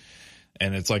like that,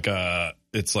 and it's like a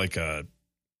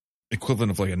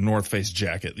equivalent of like a North Face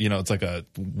jacket. It's like a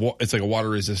water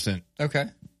resistant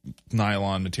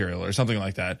nylon material or something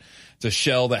like that. It's a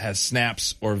shell that has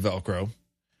snaps or Velcro.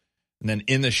 And then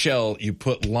in the shell, you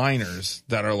put liners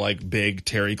that are like big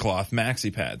terry cloth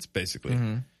maxi pads, basically.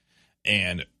 Mm-hmm.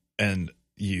 And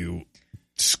you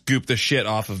scoop the shit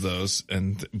off of those.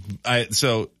 And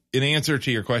so in answer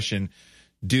to your question,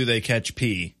 do they catch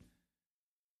pee?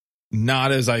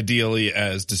 Not as ideally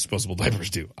as disposable diapers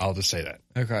do. I'll just say that.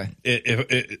 Okay.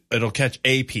 It'll catch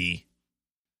a pee.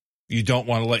 You don't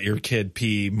want to let your kid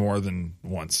pee more than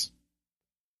once.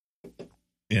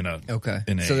 So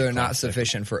they're not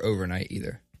sufficient for overnight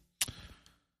either.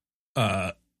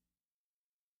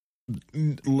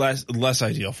 Less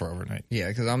ideal for overnight. Yeah,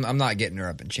 because I'm not getting her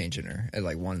up and changing her at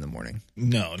like 1 a.m.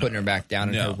 No, putting her back down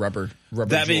in her rubber.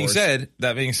 That being said,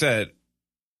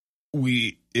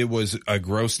 it was a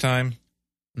gross time,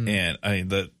 and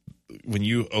when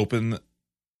you open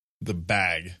the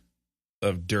bag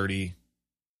of dirty,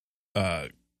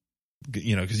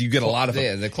 because you get a lot of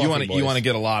them. Yeah, you want to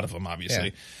get a lot of them, obviously.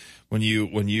 Yeah. When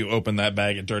you open that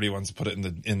bag of dirty ones, put it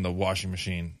in the washing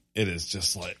machine, it is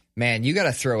just like, man, you got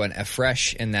to throw in a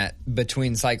fresh in that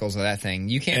between cycles of that thing.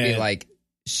 You can't be like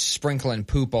sprinkling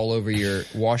poop all over your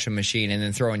washing machine and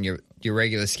then throwing your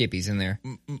regular skippies in there.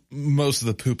 Most of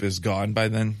the poop is gone by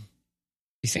then.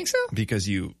 You think so? Because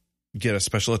you get a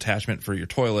special attachment for your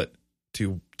toilet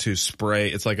to spray.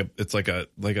 It's like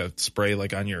a spray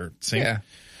like on your sink. Yeah.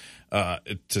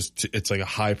 It's like a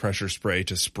high pressure spray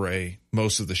to spray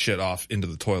most of the shit off into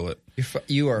the toilet.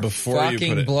 You are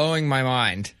fucking blowing my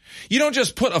mind. You don't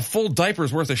just put a full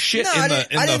diaper's worth of shit in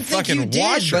the fucking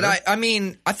washer. But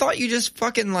I thought you just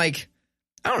fucking like,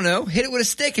 I don't know, hit it with a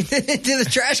stick into the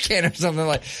trash can or something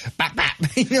like, bap, bap.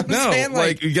 You know what I'm saying?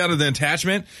 Like you got an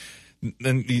attachment.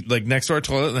 Then like next to our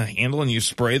toilet and the handle, and you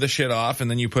spray the shit off, and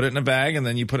then you put it in a bag, and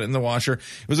then you put it in the washer.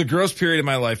 It was a gross period of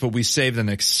my life, but we saved an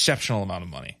exceptional amount of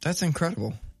money. That's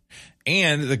incredible.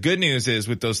 And the good news is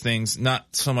with those things,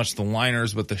 not so much the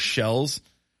liners, but the shells,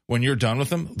 when you're done with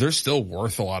them, they're still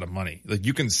worth a lot of money. Like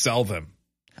you can sell them.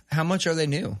 How much are they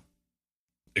new?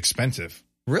 Expensive.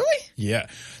 Really? Yeah.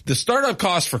 The startup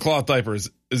cost for cloth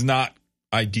diapers is not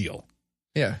ideal.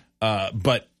 Yeah.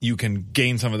 But you can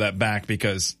gain some of that back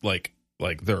because like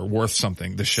they're worth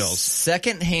something, the shells.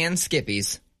 Secondhand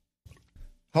skippies.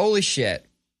 Holy shit.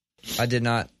 I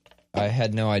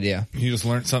had no idea. You just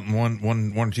learned something,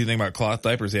 one or two things about cloth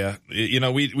diapers. Yeah.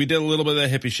 We did a little bit of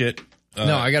that hippie shit.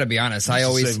 No, I gotta be honest. I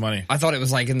always save money. I thought it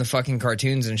was like in the fucking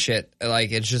cartoons and shit.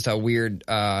 Like it's just a weird,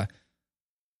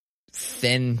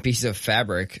 thin piece of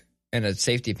fabric and a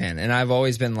safety pin. And I've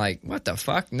always been like, what the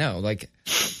fuck? No, like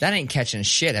that ain't catching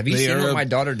shit. Have you seen what my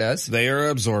daughter does? They are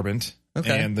absorbent.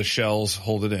 Okay. And the shells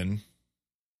hold it in.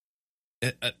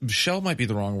 Shell might be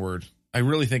the wrong word. I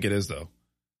really think it is though.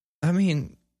 I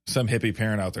mean, some hippie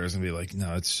parent out there is gonna be like,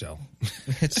 no, it's shell.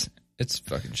 it's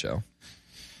fucking shell.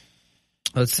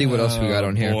 Let's see what else we got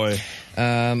on here. Boy.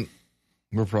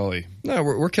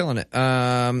 We're killing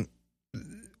it.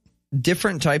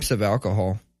 Different types of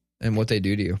alcohol and what they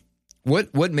do to you.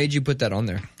 What made you put that on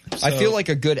there? So, I feel like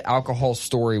a good alcohol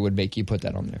story would make you put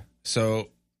that on there. So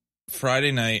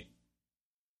Friday night,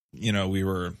 we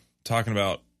were talking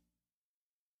about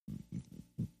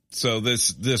So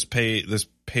this pay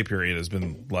period has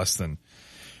been less than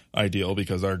ideal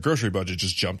because our grocery budget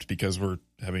just jumped because we're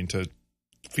having to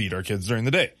feed our kids during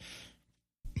the day.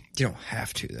 You don't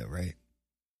have to though, right?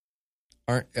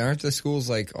 Aren't the schools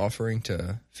like offering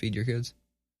to feed your kids?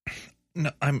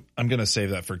 No, I'm gonna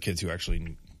save that for kids who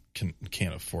actually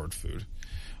can't afford food,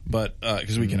 but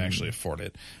because we can actually afford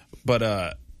it. But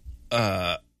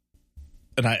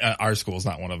and our school is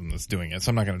not one of them that's doing it, so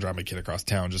I'm not gonna drive my kid across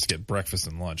town just to get breakfast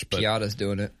and lunch. But Piata's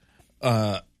doing it.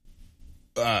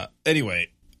 Anyway,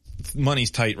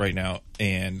 money's tight right now,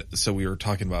 and so we were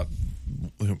talking about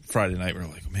Friday night. We were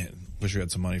like, man, wish we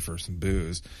had some money for some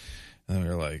booze. And we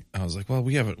were like, I was like, well,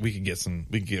 we could get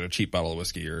a cheap bottle of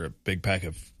whiskey or a big pack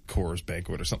of Coors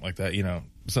Banquet or something like that,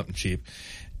 something cheap.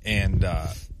 And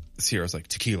Sierra was like,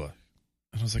 tequila.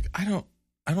 And I was like, I don't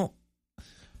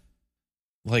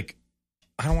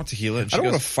want tequila. And I don't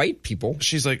want to fight people.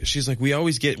 She's like, we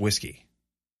always get whiskey,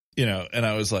 and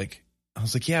I was like,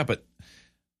 yeah, but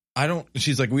I don't.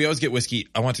 She's like, we always get whiskey.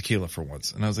 I want tequila for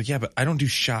once. And I was like, yeah, but I don't do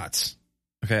shots.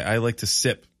 Okay. I like to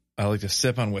sip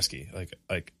on whiskey.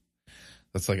 Like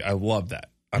that's like, I love that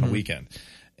on a weekend.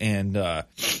 And, but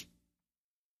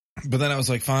then I was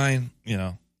like, fine,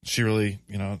 she really,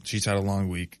 she's had a long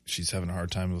week. She's having a hard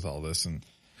time with all this. And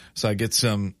so I get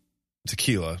some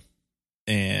tequila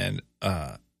and,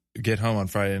 get home on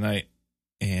Friday night,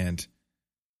 and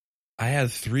I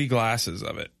had 3 glasses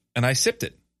of it and I sipped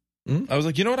it. I was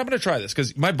like, you know what? I'm going to try this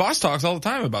because my boss talks all the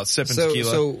time about sipping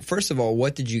tequila. So first of all,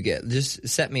 what did you get? Just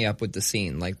set me up with the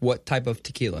scene. Like what type of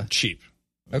tequila? Cheap.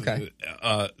 Okay.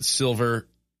 Silver.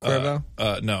 Cuervo?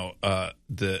 No.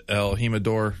 The El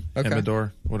Jimador. Okay.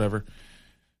 Jimador, whatever.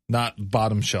 Not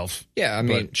bottom shelf. Yeah, I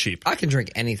mean, but cheap. I can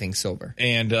drink anything silver.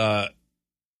 And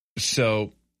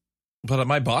but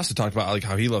my boss had talked about like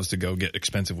how he loves to go get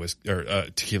expensive whiskey or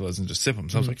tequilas and just sip them.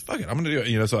 So I was like, fuck it, I'm going to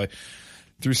do it. So I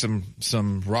threw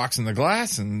some rocks in the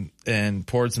glass and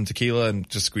poured some tequila and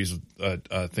just squeezed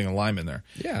a thing of lime in there.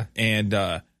 Yeah. And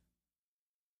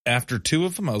after 2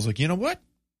 of them, I was like, you know what?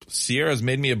 Sierra's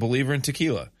made me a believer in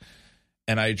tequila.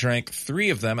 And I drank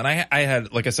 3 of them. And I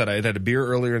had, like I said, I had a beer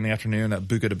earlier in the afternoon at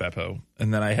Buca de Beppo.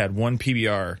 And then I had 1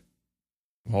 PBR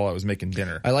while I was making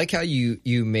dinner. I like how you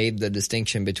made the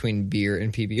distinction between beer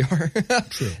and PBR.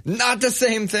 True. Not the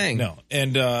same thing. No.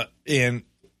 And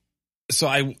so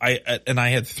I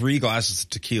had 3 glasses of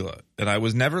tequila, and I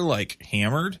was never like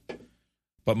hammered,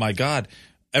 but my God,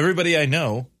 everybody I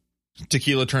know,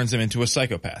 tequila turns them into a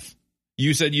psychopath.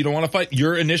 You said you don't want to fight.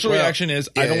 Your initial reaction is,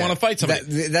 I don't want to fight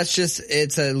somebody. That's just,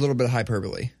 it's a little bit of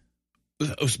hyperbole.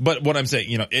 But what I'm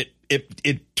saying,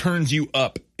 it turns you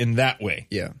up in that way.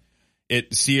 Yeah.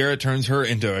 Sierra turns her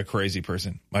into a crazy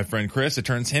person. My friend Chris, it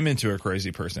turns him into a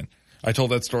crazy person. I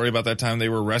told that story about that time they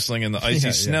were wrestling in the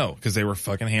icy snow because they were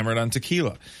fucking hammered on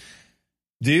tequila.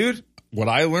 Dude, what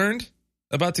I learned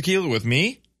about tequila with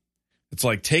me, it's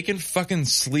like taking fucking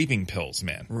sleeping pills,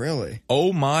 man. Really?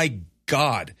 Oh my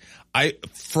God.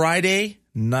 Friday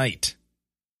night,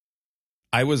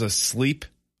 I was asleep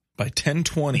by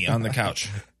 10:20 on the couch.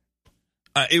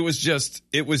 It was just.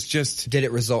 Did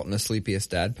it result in a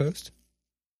sleepiest dad post?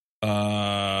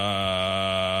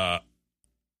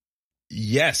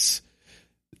 Yes.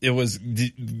 It was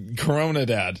Corona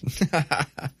Dad.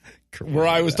 Where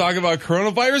I was talking about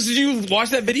coronavirus. Did you watch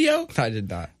that video? I did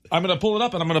not. I'm going to pull it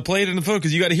up and I'm going to play it in the phone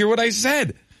because you got to hear what I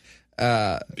said.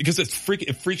 Because it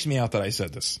freaks me out that I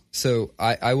said this. So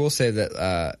I will say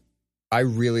that I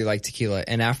really like tequila.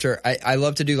 And after, I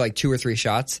love to do like 2 or 3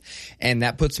 shots, and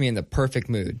that puts me in the perfect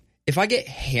mood. If I get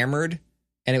hammered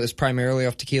and it was primarily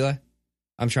off tequila,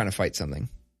 I'm trying to fight something.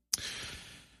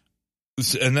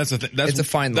 And that's the thing. It's a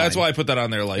fine line. That's why I put that on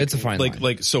there. Like, it's a fine line.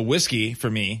 Like, so whiskey for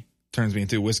me turns me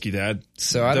into a whiskey dad.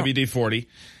 So WD-40.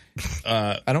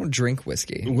 I don't drink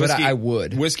whiskey, but I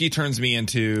would. Whiskey turns me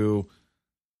into,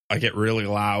 I get really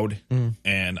loud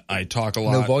and I talk a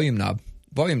lot. No, volume knob.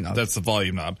 Volume knob. That's the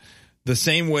volume knob. The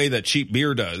same way that cheap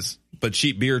beer does, but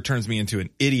cheap beer turns me into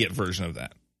an idiot version of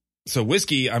that. So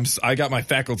whiskey, I got my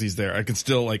faculties there. I can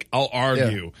still I'll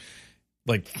argue,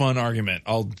 fun argument.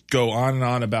 I'll go on and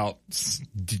on about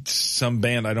some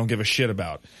band I don't give a shit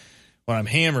about. When I'm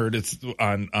hammered, it's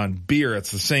on beer.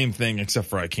 It's the same thing, except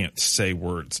for I can't say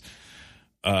words.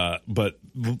 But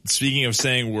speaking of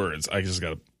saying words, I just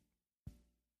got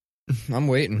to. I'm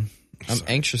waiting. I'm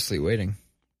anxiously waiting.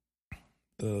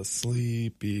 The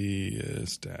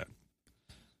sleepiest dad.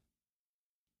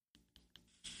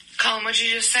 Colin, what'd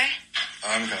you just say?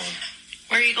 I'm going.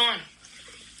 Where are you going?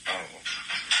 Oh,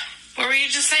 What were you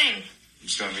just saying?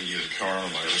 it's going to get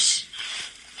coronavirus.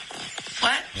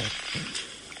 What?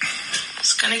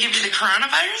 It's gonna give you the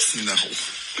coronavirus? No.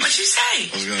 What'd you say? I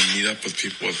was going to meet up with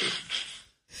people with it.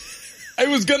 I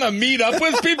was going to meet up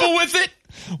with people with it?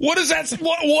 What is that?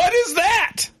 What is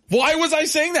that? Why was I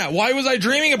saying that? Why was I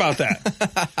dreaming about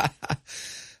that?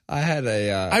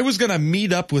 I was going to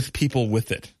meet up with people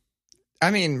with it. I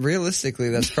mean, realistically,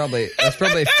 that's probably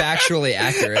factually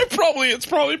accurate. It's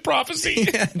probably prophecy.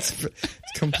 Yeah, it's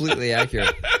completely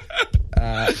accurate.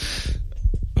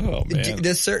 Oh man.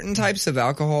 Does certain types of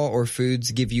alcohol or foods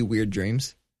give you weird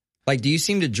dreams? Like, do you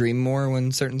seem to dream more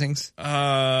when certain things?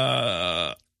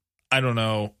 I don't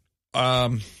know.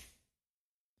 I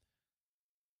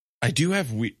do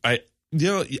have I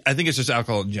think it's just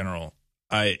alcohol in general.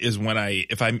 When I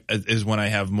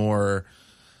have more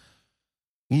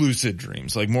lucid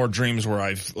dreams, like more dreams where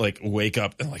I like wake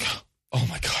up and like, oh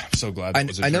my God, I'm so glad that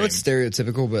was a dream. I know it's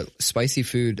stereotypical, but spicy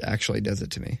food actually does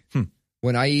it to me.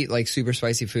 When I eat like super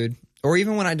spicy food, or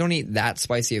even when I don't eat that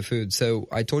spicy of food. So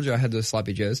I told you I had those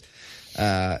sloppy joes.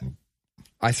 I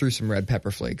threw some red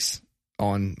pepper flakes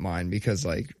on mine because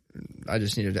like I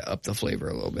just needed to up the flavor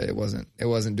a little bit. It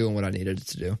wasn't doing what I needed it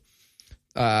to do.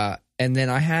 And then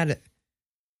I had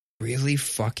really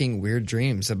fucking weird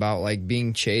dreams about like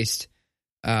being chased.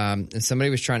 And somebody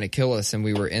was trying to kill us, and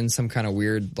we were in some kind of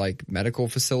weird like medical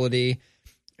facility,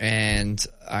 and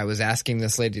I was asking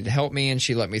this lady to help me, and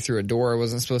she let me through a door I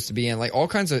wasn't supposed to be in, like all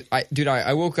kinds of,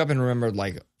 I woke up and remembered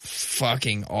like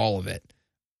fucking all of it.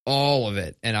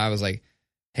 And I was like,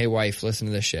 hey wife, listen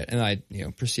to this shit. And I,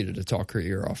 proceeded to talk her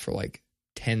ear off for like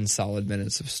 10 solid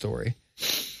minutes of story.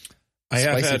 I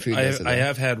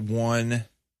have had one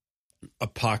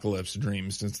apocalypse dream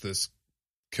since this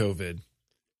COVID.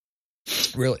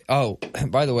 Really? Oh,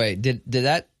 by the way, did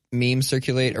that meme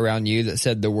circulate around you that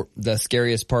said the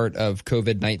scariest part of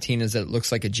COVID-19 is that it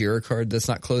looks like a Jira card that's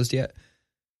not closed yet?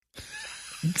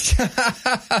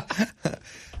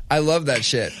 I love that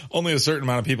shit. Only a certain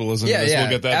amount of people listen to this will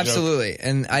get that absolutely. Joke.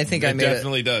 And I think it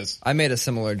definitely does. I made a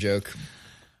similar joke.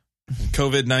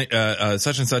 COVID-19,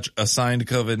 such and such assigned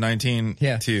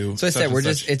COVID-19 to. So I said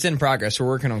it's in progress. We're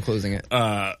working on closing it.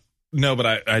 No,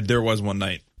 but I there was one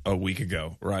night a week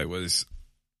ago where I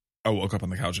woke up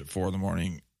on the couch at 4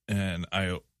 a.m. and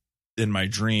in my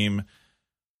dream,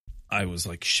 I was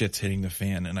like, shit's hitting the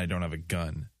fan and I don't have a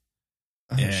gun.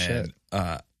 Oh, shit.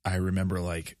 I remember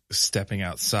like stepping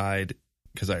outside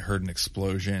because I heard an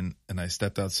explosion, and I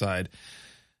stepped outside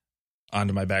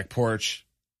onto my back porch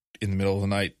in the middle of the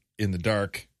night in the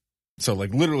dark. So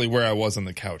like literally where I was on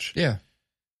the couch. Yeah.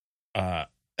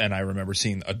 And I remember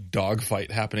seeing a dogfight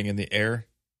happening in the air.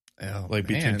 Oh, like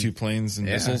between two planes and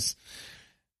missiles.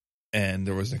 And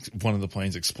there was one of the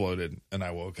planes exploded, and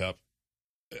I woke up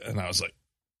and I was like,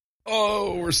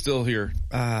 oh, we're still here.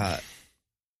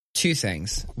 Two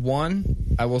things.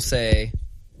 One, I will say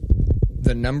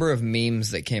the number of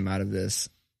memes that came out of this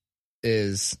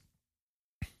is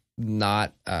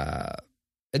not,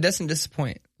 it doesn't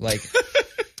disappoint. Like,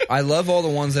 I love all the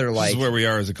ones that are like. This is where we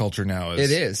are as a culture now.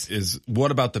 Is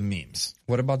what about the memes?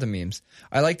 What about the memes?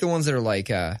 I like the ones that are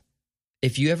like,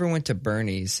 if you ever went to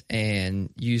Bernie's and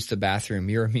used the bathroom,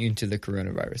 you're immune to the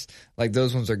coronavirus. Like,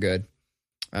 those ones are good.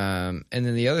 And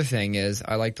then the other thing is,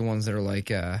 I like the ones that are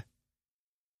like,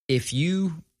 if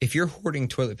you're hoarding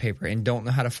toilet paper and don't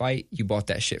know how to fight, you bought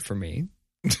that shit for me.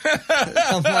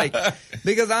 I'm like,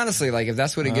 because honestly, like if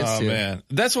that's what it gets to. Oh man,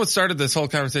 that's what started this whole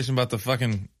conversation about the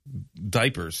fucking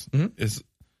diapers. Mm-hmm. Is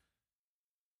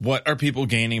what are people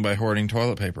gaining by hoarding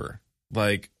toilet paper?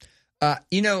 Like, I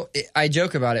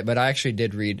joke about it, but I actually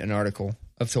did read an article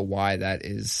of to why that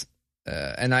is,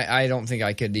 and I don't think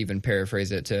I could even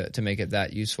paraphrase it to make it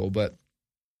that useful, but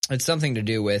it's something to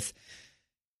do with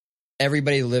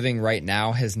everybody living right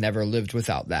now has never lived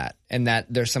without that, and that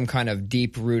there's some kind of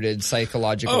deep-rooted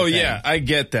psychological thing. Yeah, I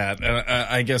get that.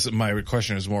 I guess my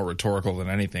question is more rhetorical than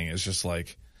anything. It's just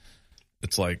like,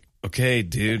 it's like, okay,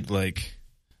 dude, like,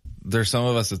 there's some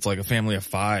of us, it's like a family of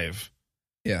 5.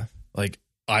 Yeah. Like,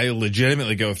 I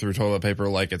legitimately go through toilet paper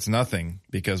like it's nothing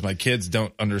because my kids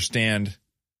don't understand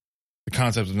the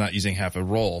concept of not using half a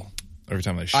roll every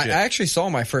time they shit. I actually saw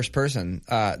my first person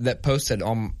that posted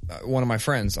on one of my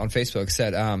friends on Facebook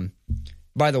said,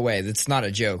 by the way, that's not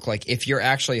a joke. Like, if you're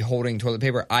actually holding toilet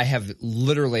paper, I have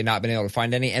literally not been able to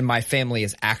find any, and my family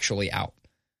is actually out.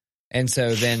 And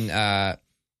so then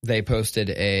they posted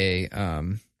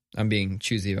I'm being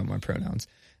choosy about my pronouns.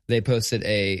 They posted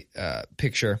a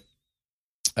picture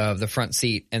of the front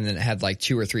seat, and then it had like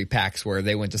 2 or 3 packs where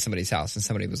they went to somebody's house, and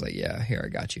somebody was like, yeah, here, I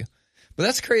got you. But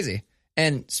that's crazy.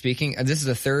 And speaking, this is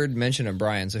the third mention of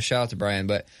Brian, so shout out to Brian,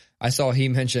 but I saw he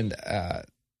mentioned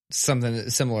something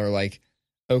similar, like,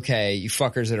 okay, you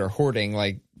fuckers that are hoarding,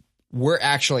 like, we're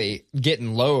actually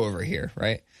getting low over here,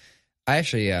 right? I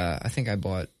actually, I think I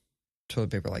bought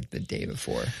toilet paper like the day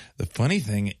before. The funny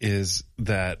thing is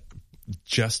that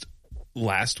just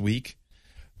last week,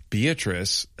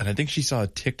 Beatrice, and I think she saw a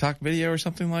TikTok video or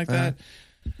something like that,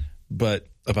 but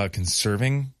about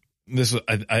conserving. This was,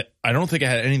 I don't think it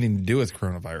had anything to do with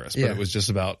coronavirus, but it was just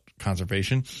about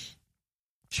conservation.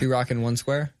 She rocking one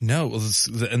square? No,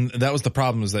 and that was the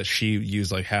problem, is that she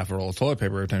used like half a roll of toilet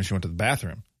paper every time she went to the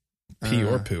bathroom, pee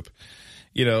or poop,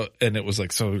 you know, and it was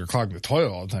like, so you're clogging the toilet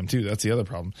all the time too. That's the other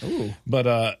problem. Ooh.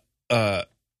 But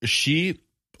she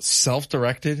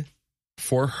self-directed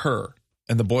for her,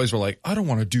 and the boys were like, I don't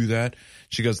want to do that.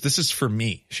 She goes, this is for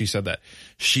me. She said that.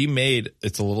 She made,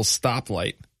 it's a little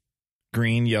stoplight,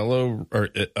 green, yellow, or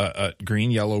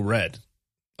green, yellow, red.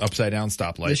 Upside down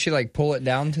stoplight. Did she like pull it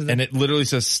down to the? And it literally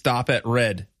says stop at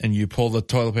red, and you pull the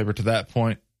toilet paper to that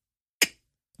point.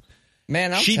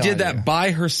 Man, she did that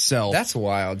by herself. That's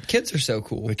wild. Kids are so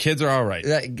cool. The kids are all right.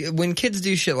 When kids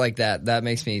do shit like that, that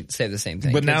makes me say the same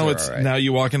thing. But Kids now now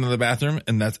you walk into the bathroom,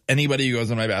 and that's anybody who goes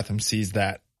in my bathroom sees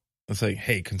that. It's like,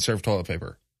 hey, conserve toilet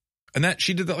paper, and that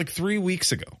she did that like 3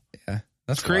 weeks ago. Yeah,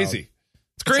 that's crazy. Wild.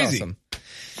 It's crazy.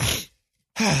 That's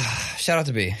awesome. Shout out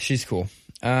to B. She's cool.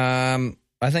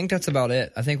 I think that's about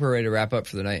it. I think we're ready to wrap up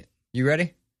for the night. You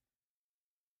ready?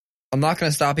 I'm not going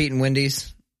to stop eating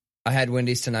Wendy's. I had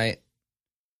Wendy's tonight.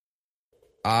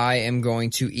 I am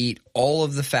going to eat all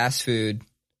of the fast food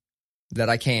that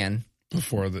I can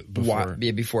before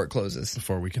it closes.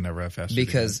 Before we can ever have fast food.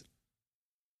 Because,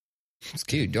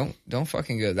 dude, don't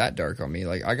fucking go that dark on me.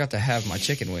 Like, I got to have my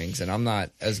chicken wings, and I'm not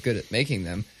as good at making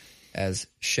them as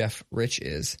Chef Rich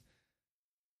is.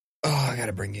 Oh, I got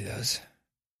to bring you those.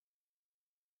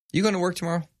 You going to work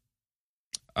tomorrow?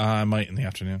 I might in the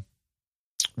afternoon.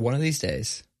 One of these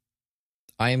days,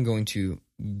 I am going to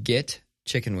get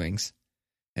chicken wings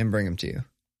and bring them to you.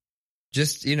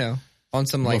 Just, you know, on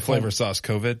some like... What flavor sauce?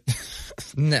 COVID?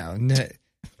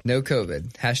 No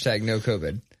COVID. Hashtag no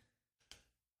COVID.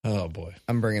 Oh, boy.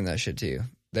 I'm bringing that shit to you.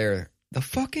 They're the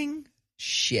fucking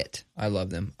shit. I love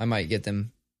them. I might get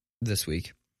them this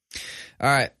week. All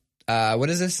right. What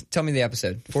is this? Tell me the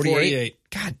episode. 48?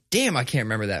 God damn, I can't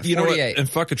remember that. 48. You know what? And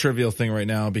fuck a trivial thing right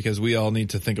now, because we all need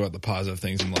to think about the positive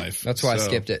things in life. That's why I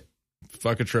skipped it.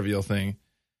 Fuck a trivial thing.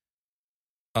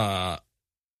 Hang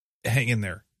in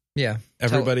there. Yeah.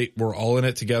 Everybody, we're all in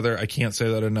it together. I can't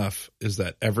say that enough, is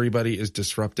that everybody is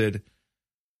disrupted.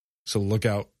 So look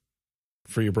out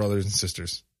for your brothers and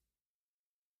sisters.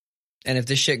 And if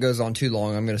this shit goes on too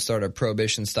long, I'm going to start a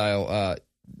prohibition style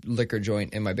liquor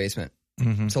joint in my basement.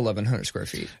 Mm-hmm. It's 1,100 square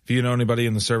feet. If you know anybody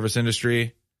in the service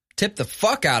industry, tip the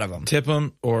fuck out of them. Tip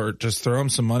them, or just throw them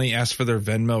some money. Ask for their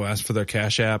Venmo. Ask for their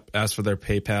Cash App. Ask for their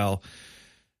PayPal.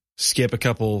 Skip a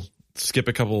couple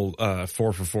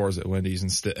 4-for-4s at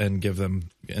Wendy's and give them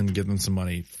some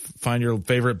money. Find your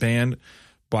favorite band.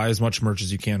 Buy as much merch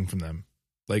as you can from them.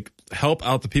 Like, help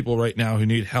out the people right now who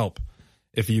need help,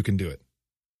 if you can do it.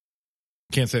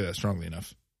 Can't say that strongly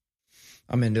enough.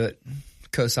 I'm into it.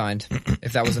 Co-signed.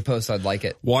 If that was a post, I'd like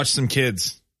it. Watch some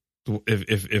kids.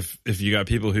 If you got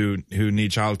people who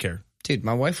need childcare. Dude,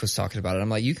 my wife was talking about it. I'm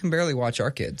like, you can barely watch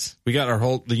our kids. We got our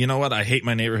whole, you know what? I hate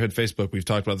my neighborhood Facebook. We've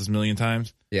talked about this a million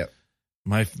times. Yep.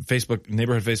 My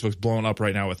neighborhood Facebook's blowing up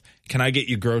right now with, can I get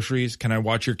you groceries? Can I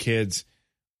watch your kids?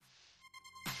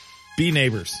 Be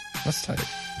neighbors. That's tight.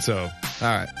 So. All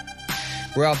right.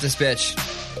 We're off this bitch.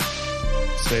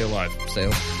 Stay alive. Stay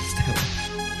alive.